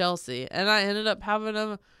opportunity was Chelsea. And I ended up having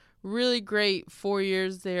a really great 4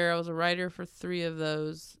 years there. I was a writer for 3 of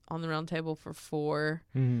those, on the round table for 4.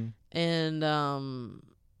 And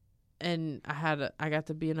I got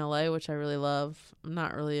to be in LA, which I really love. I'm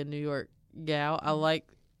not really a New York gal. I like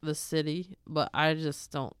the city, but I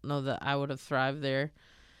just don't know that I would have thrived there.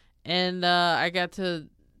 And I got to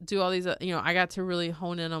do all these, I got to really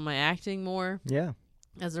hone in on my acting more. Yeah.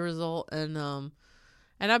 As a result, and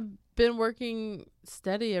I've been working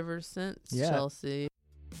steady ever since Chelsea.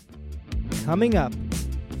 Coming up,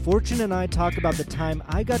 Fortune and I talk about the time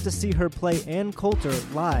I got to see her play Ann Coulter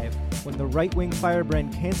live when the right-wing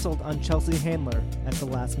firebrand canceled on Chelsea Handler at the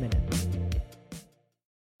last minute.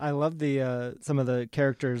 I love the some of the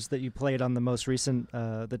characters that you played on the most recent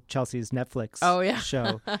the Chelsea's Netflix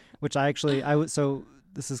show, which so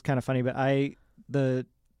this is kind of funny, but the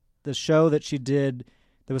show that she did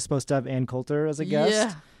that was supposed to have Ann Coulter as a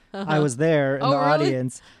guest, I was there in the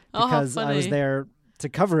audience because I was there to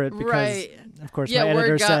cover it because of course my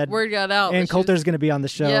editor said word got out Ann Coulter's going to be on the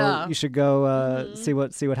show. You should go see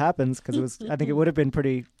what happens, because I think it would have been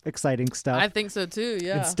pretty exciting stuff. I think so too.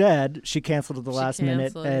 Yeah. Instead, she canceled at the last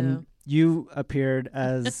minute, and you appeared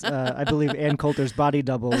as I believe Ann Coulter's body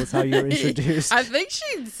double was how you were introduced. I think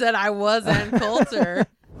she said I was Ann Coulter.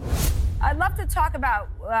 I'd love to talk about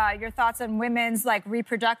your thoughts on women's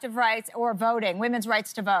reproductive rights or voting, women's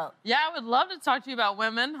rights to vote. Yeah, I would love to talk to you about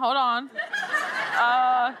women. Hold on.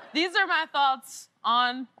 These are my thoughts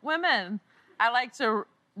on women. I like to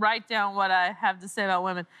write down what I have to say about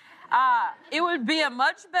women. It would be a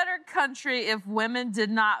much better country if women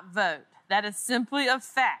did not vote. That is simply a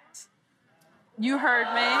fact. You heard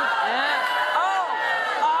me. Yeah.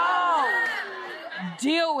 Oh,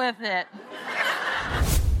 deal with it.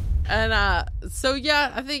 And I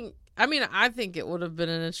think it would have been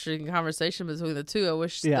an interesting conversation between the two. I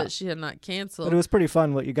wish that she had not canceled. But it was pretty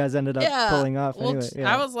fun what you guys ended up pulling off. Well, anyway,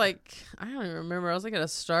 I was like, I don't even remember. I was like at a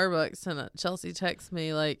Starbucks and Chelsea texted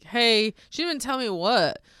me like, hey, she didn't tell me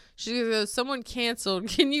what. She goes, someone canceled.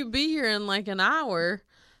 Can you be here in like an hour?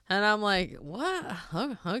 And I'm like, what?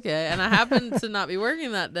 Oh, okay. And I happened to not be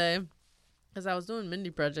working that day because I was doing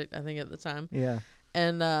Mindy Project, I think, at the time. Yeah.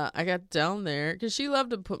 And I got down there because she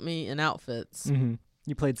loved to put me in outfits. Mm-hmm.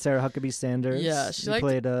 You played Sarah Huckabee Sanders. Yeah, you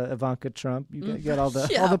played Ivanka Trump. You got all the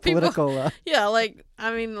yeah, all the political. Yeah, like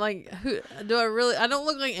I mean, like who do I really? I don't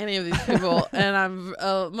look like any of these people, and I'm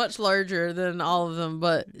much larger than all of them.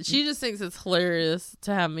 But she just thinks it's hilarious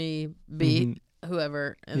to have me be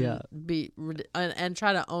whoever and be and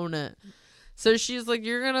try to own it. So she's like,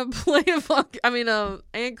 "You're gonna play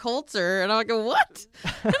Ann Coulter," and I'm like, "What?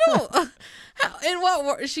 I don't." And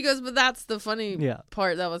what she goes, but that's the funny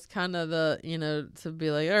part. That was kind of the, to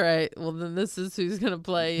be like, all right, well then this is who's gonna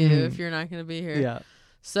play you if you're not gonna be here. Yeah.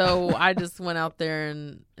 So I just went out there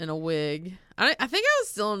in a wig. I think I was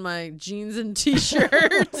still in my jeans and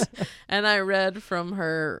t-shirt, and I read from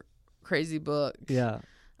her crazy book. Yeah.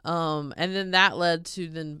 And then that led to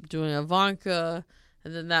then doing Ivanka,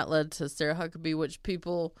 and then that led to Sarah Huckabee, which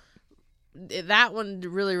that one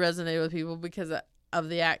really resonated with people because of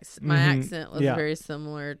the accent. My accent was very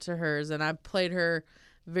similar to hers, and I played her.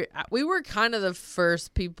 We were kind of the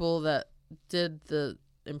first people that did the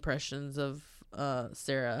impressions of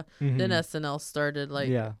Sarah. Then SNL started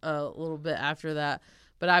a little bit after that,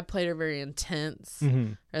 but I played her very intense.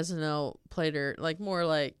 SNL played her more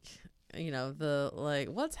like the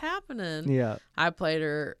what's happening. Yeah, I played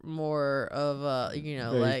her more of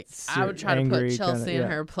very I would try to put Chelsea in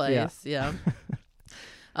her place. Yeah.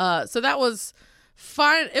 So that was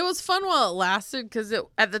fine. It was fun while it lasted because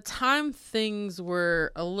at the time things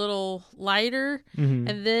were a little lighter,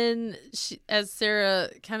 and then as Sarah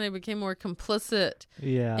kind of became more complicit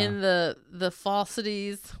in the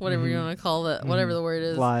falsities, whatever you want to call it, whatever the word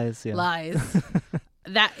is, lies,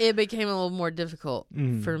 that it became a little more difficult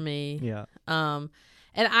for me. Yeah. And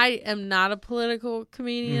I am not a political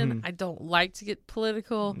comedian. I don't like to get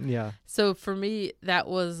political. Yeah. So for me, that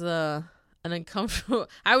was an uncomfortable.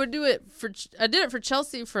 I did it for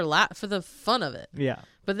Chelsea for the fun of it. Yeah.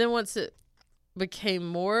 But then once it became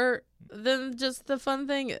more than just the fun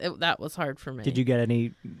thing, that was hard for me. Did you get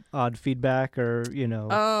any odd feedback or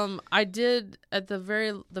I did at the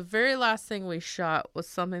very last thing we shot was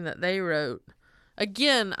something that they wrote.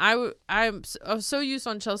 Again, I was so used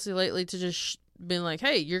on Chelsea lately to just being like,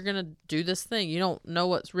 hey, you're gonna do this thing. You don't know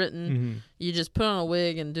what's written. You just put on a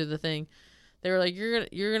wig and do the thing. They were like,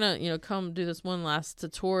 you're gonna come do this one last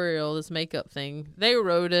tutorial, this makeup thing. They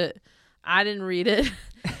wrote it. I didn't read it,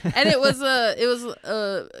 and it was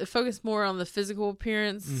focused more on the physical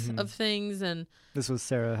appearance of things. And this was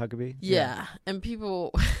Sarah Huckabee. Yeah, and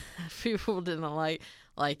people didn't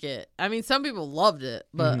like it. I mean, some people loved it,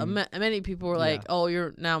 but many people were like, "Oh,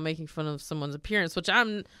 you're now making fun of someone's appearance," which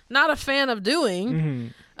I'm not a fan of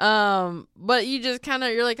doing. But you just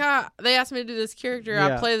you're like, they asked me to do this character.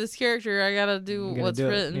 I play this character. I gotta do what's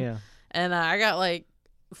written. Yeah. And I got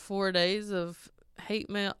 4 days of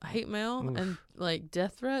hate mail Oof. And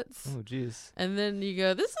death threats. Oh jeez. And then you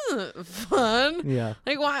go, this isn't fun. Yeah.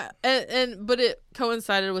 Why? But it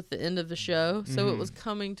coincided with the end of the show, so it was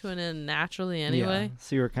coming to an end naturally anyway. Yeah.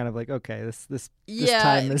 So you were kind of like, okay, this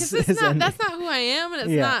time is ending. That's not who I am,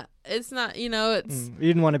 and it's not it's. You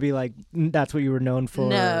didn't want to be like that's what you were known for.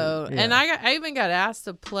 No, and I even got asked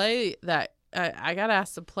to play that. I got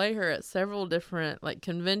asked to play her at several different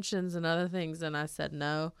conventions and other things, and I said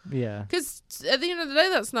no. Yeah. Because at the end of the day,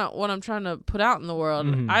 that's not what I'm trying to put out in the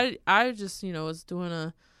world. I just was doing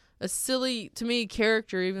a silly, to me,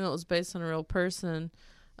 character, even though it was based on a real person,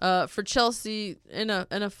 for Chelsea in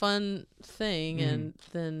a fun thing, and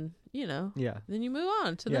then then you move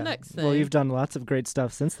on to the next thing. Well, you've done lots of great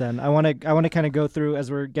stuff since then. I want to kind of go through,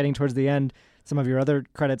 as we're getting towards the end, some of your other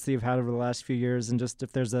credits that you've had over the last few years, and just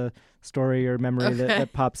if there's a story or memory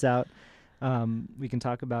that pops out, we can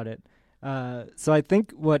talk about it. So I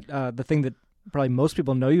think what the thing that probably most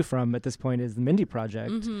people know you from at this point is the Mindy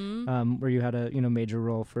Project, where you had a major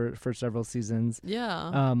role for several seasons.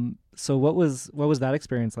 Yeah. So what was that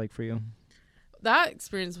experience like for you? That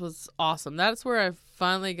experience was awesome. That's where I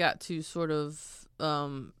finally got to sort of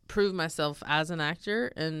prove myself as an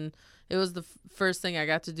actor, and it was the first thing I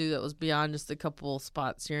got to do that was beyond just a couple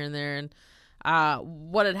spots here and there. And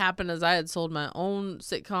what had happened is I had sold my own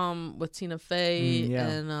sitcom with Tina Fey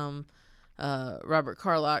and Robert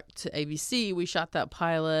Carlock to ABC. We shot that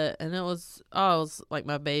pilot, and it was like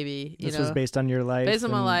my baby. This was based on your life? Based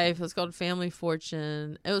on my life. It was called Family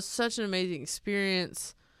Fortune. It was such an amazing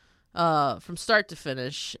experience from start to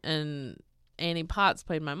finish. And Annie Potts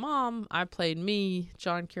played my mom. I played me.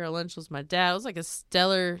 John Carroll Lynch was my dad. It was like a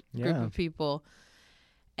stellar group of people.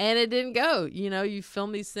 And it didn't go. You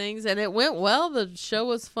film these things, and it went well. The show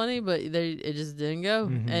was funny, but it just didn't go,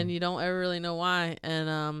 and you don't ever really know why.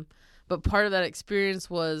 And but part of that experience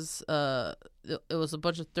was it was a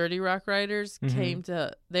bunch of 30 Rock writers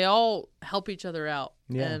they all help each other out,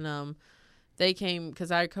 and they came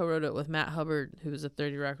because I co-wrote it with Matt Hubbard, who was a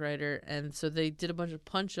 30 Rock writer, and so they did a bunch of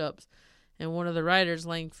punch-ups, and one of the writers,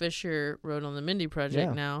 Lang Fisher, wrote on the Mindy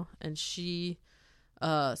Project now, and she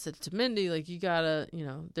said to Mindy, like, you gotta,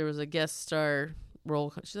 there was a guest star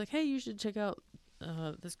role. She's like, hey, you should check out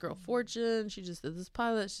this girl Fortune. She just did this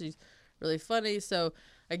pilot. She's really funny. So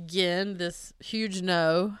again, this huge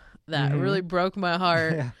no that really broke my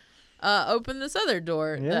heart opened this other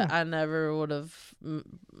door that I never would have.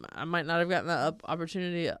 I might not have gotten that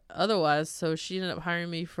opportunity otherwise. So she ended up hiring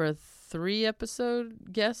me for a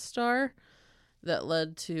 3-episode guest star that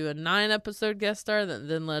led to a 9-episode guest star that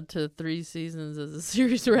then led to 3 seasons as a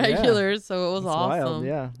series regular. So it was awesome. Wild.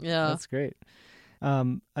 Yeah, that's great.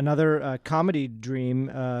 Another comedy dream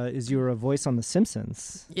is you were a voice on The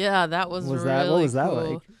Simpsons. Yeah, that was really what was that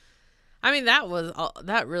cool. like? I mean,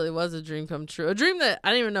 that really was a dream come true. A dream that I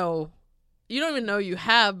didn't even know. You don't even know you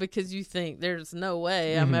have because you think there's no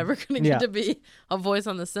way I'm ever going to get to be a voice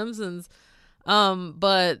on The Simpsons.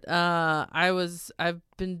 But I've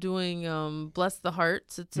been doing Bless the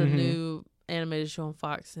Hearts. It's a new animated show on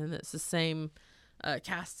Fox, and it's the same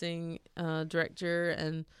casting director,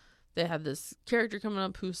 and they have this character coming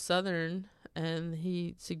up who's Southern, and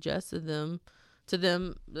he suggested to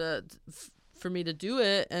them for me to do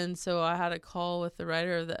it, and so I had a call with the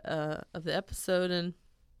writer of the episode, and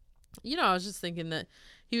I was just thinking that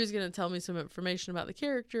he was going to tell me some information about the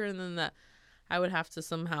character, and then that I would have to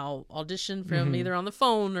somehow audition for him either on the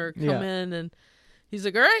phone or come in, and he's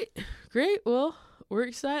like, all right, great, well, we're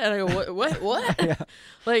excited. And I go, what?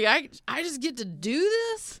 Like, I just get to do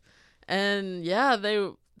this? And yeah,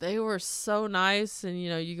 they were so nice, and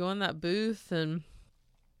you go in that booth, and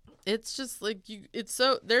it's just like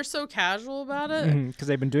they're so casual about it because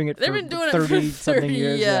they've been doing it. They've been doing it for 30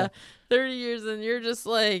 years. 30 years, and you're just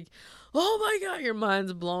like, oh my god, your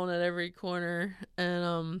mind's blown at every corner.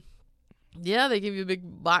 And they give you a big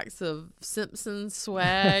box of Simpsons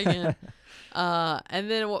swag, and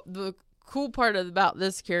then the cool part about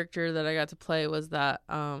this character that I got to play was that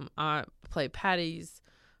I play Patty's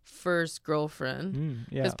first girlfriend,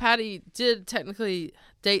 because Patty did technically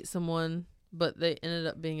date someone, but they ended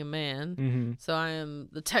up being a man. So I am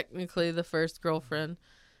technically the first girlfriend,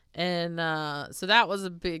 and so that was a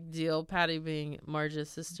big deal. Patty being Marge's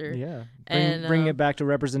sister, bring it back to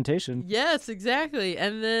representation. Yes, exactly.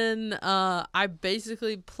 And then I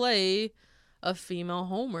basically play a female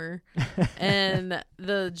Homer, and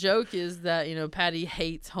the joke is that Patty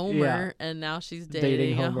hates Homer, and now she's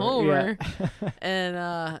dating a Homer.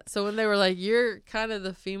 And so when they were like, you're kind of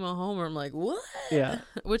the female Homer, I'm like, what?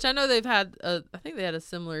 Which I know they've had I think they had a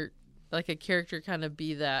similar, like, a character kind of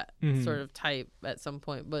be that sort of type at some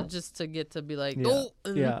point, but just to get to be like,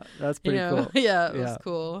 that's pretty cool. It was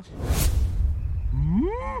cool.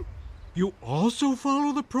 You also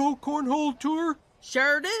follow the Pro Cornhole Tour?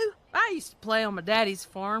 Sure do. I used to play on my daddy's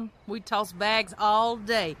farm. We'd toss bags all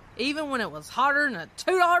day, even when it was hotter than a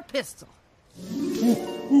 $2 pistol.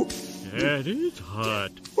 That is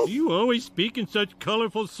hot. Do you always speak in such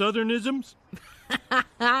colorful Southernisms?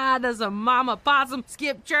 Does a mama possum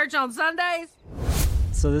skip church on Sundays?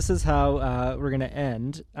 So this is how we're going to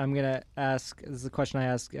end. I'm going to ask, this is a question I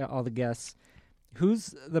ask all the guests.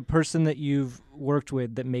 Who's the person that you've worked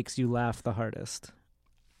with that makes you laugh the hardest?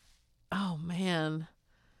 Oh, man.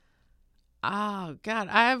 Oh, God.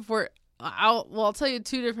 I've worked... I'll tell you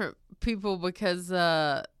 2 different people because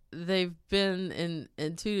they've been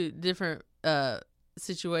in 2 different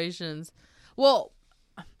situations. Well,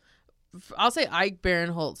 I'll say Ike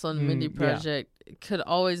Barinholtz on Mindy Project could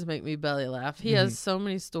always make me belly laugh. He has so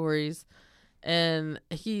many stories, and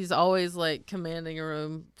he's always, like, commanding a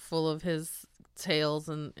room full of his tales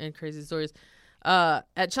and crazy stories.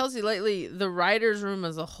 At Chelsea lately, the writers' room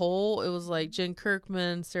as a whole, it was like Jen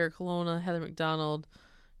Kirkman, Sarah Colonna, Heather McDonald,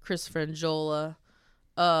 Chris Frangiola.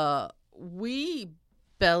 We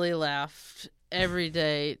belly laughed every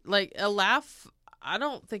day. Like, a laugh, I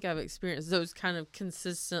don't think I've experienced those kind of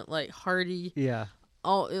consistent, like, hearty,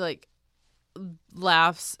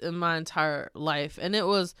 laughs in my entire life. And it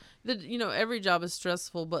was, every job is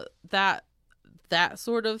stressful, but that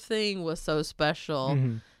sort of thing was so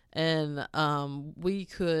special. And we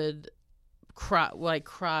could cry,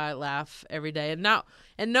 laugh every day,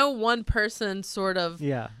 and no one person sort of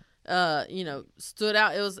stood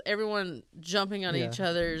out. It was everyone jumping on each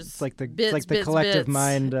other's. It's like the bits, collective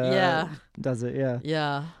mind does it.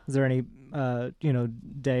 Is there any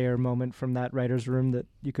day or moment from that writer's room that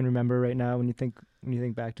you can remember right now when you think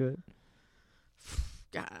back to it?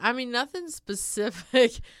 I mean, nothing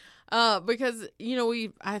specific, because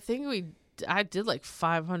I did like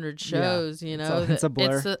 500 shows. It's a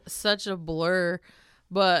blur. It's such a blur,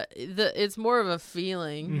 but it's more of a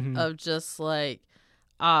feeling of just like,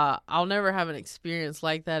 I'll never have an experience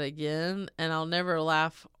like that again, and I'll never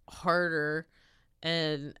laugh harder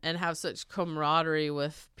and have such camaraderie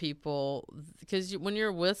with people, because when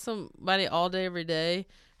you're with somebody all day every day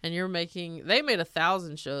and they made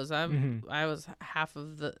 1,000 shows. I was half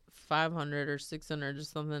of the 500 or 600 or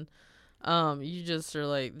something. You just are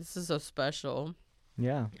like, this is so special.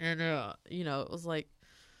 Yeah. And it was like,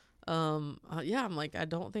 I'm like, I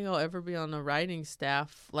don't think I'll ever be on a writing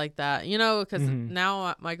staff like that, because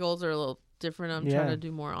now my goals are a little different. I'm trying to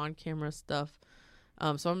do more on camera stuff.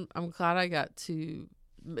 So I'm glad I got to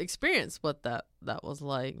experience what that was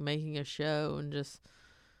like, making a show, and just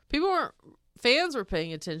fans were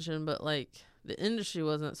paying attention, but like the industry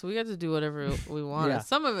wasn't. So we got to do whatever we wanted.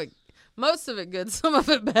 Most of it good, some of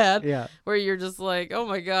it bad. Yeah. Where you're just like, oh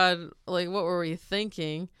my God, like what were we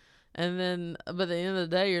thinking? And then, but at the end of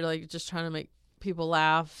the day, you're like just trying to make people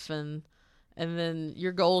laugh, and then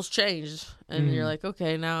your goals changed, and you're like,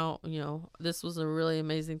 okay, now this was a really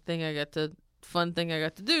amazing fun thing I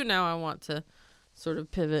got to do. Now I want to sort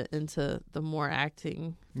of pivot into the more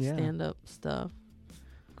acting, stand-up stuff.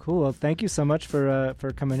 Cool. Well, thank you so much for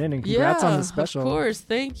coming in, and congrats on the special. Of course.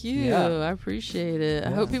 Thank you. Yeah. I appreciate it. I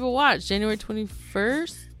hope people watch January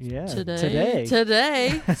 21st. Yeah.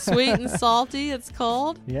 Today. Sweet and Salty, it's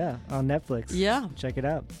called. Yeah. On Netflix. Yeah. Check it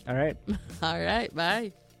out. All right. All right.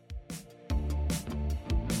 Bye.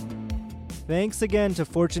 Thanks again to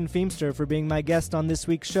Fortune Feimster for being my guest on this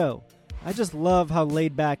week's show. I just love how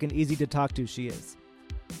laid back and easy to talk to she is.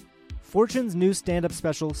 Fortune's new stand-up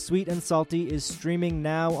special, Sweet and Salty, is streaming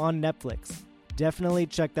now on Netflix. Definitely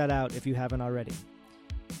check that out if you haven't already.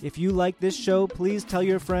 If you like this show, please tell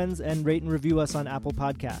your friends and rate and review us on Apple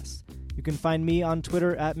Podcasts. You can find me on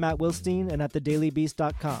Twitter at Matt Wilstein and at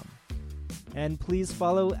thedailybeast.com. And please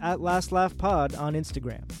follow at Last Laugh Pod on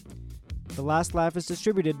Instagram. The Last Laugh is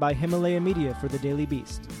distributed by Himalaya Media for The Daily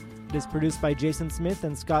Beast. It is produced by Jason Smith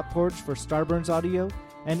and Scott Porch for Starburns Audio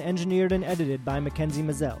and engineered and edited by Mackenzie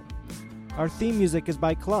Mazzell. Our theme music is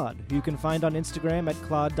by Claude, who you can find on Instagram at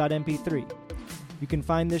claude.mp3. You can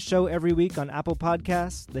find this show every week on Apple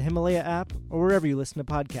Podcasts, the Himalaya app, or wherever you listen to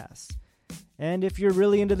podcasts. And if you're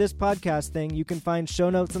really into this podcast thing, you can find show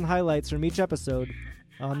notes and highlights from each episode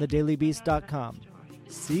on thedailybeast.com.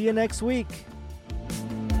 See you next week!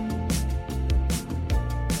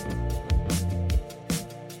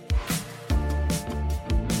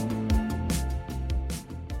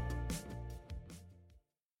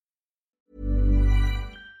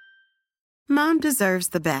 Mom deserves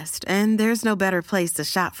the best, and there's no better place to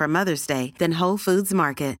shop for Mother's Day than Whole Foods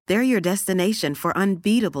Market. They're your destination for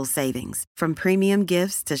unbeatable savings, from premium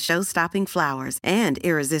gifts to show-stopping flowers and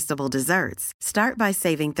irresistible desserts. Start by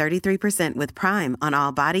saving 33% with Prime on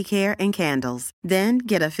all body care and candles. Then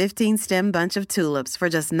get a 15-stem bunch of tulips for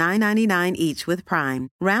just $9.99 each with Prime.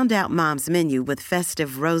 Round out Mom's menu with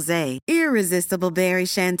festive rosé, irresistible berry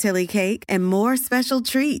chantilly cake, and more special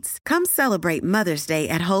treats. Come celebrate Mother's Day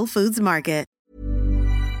at Whole Foods Market.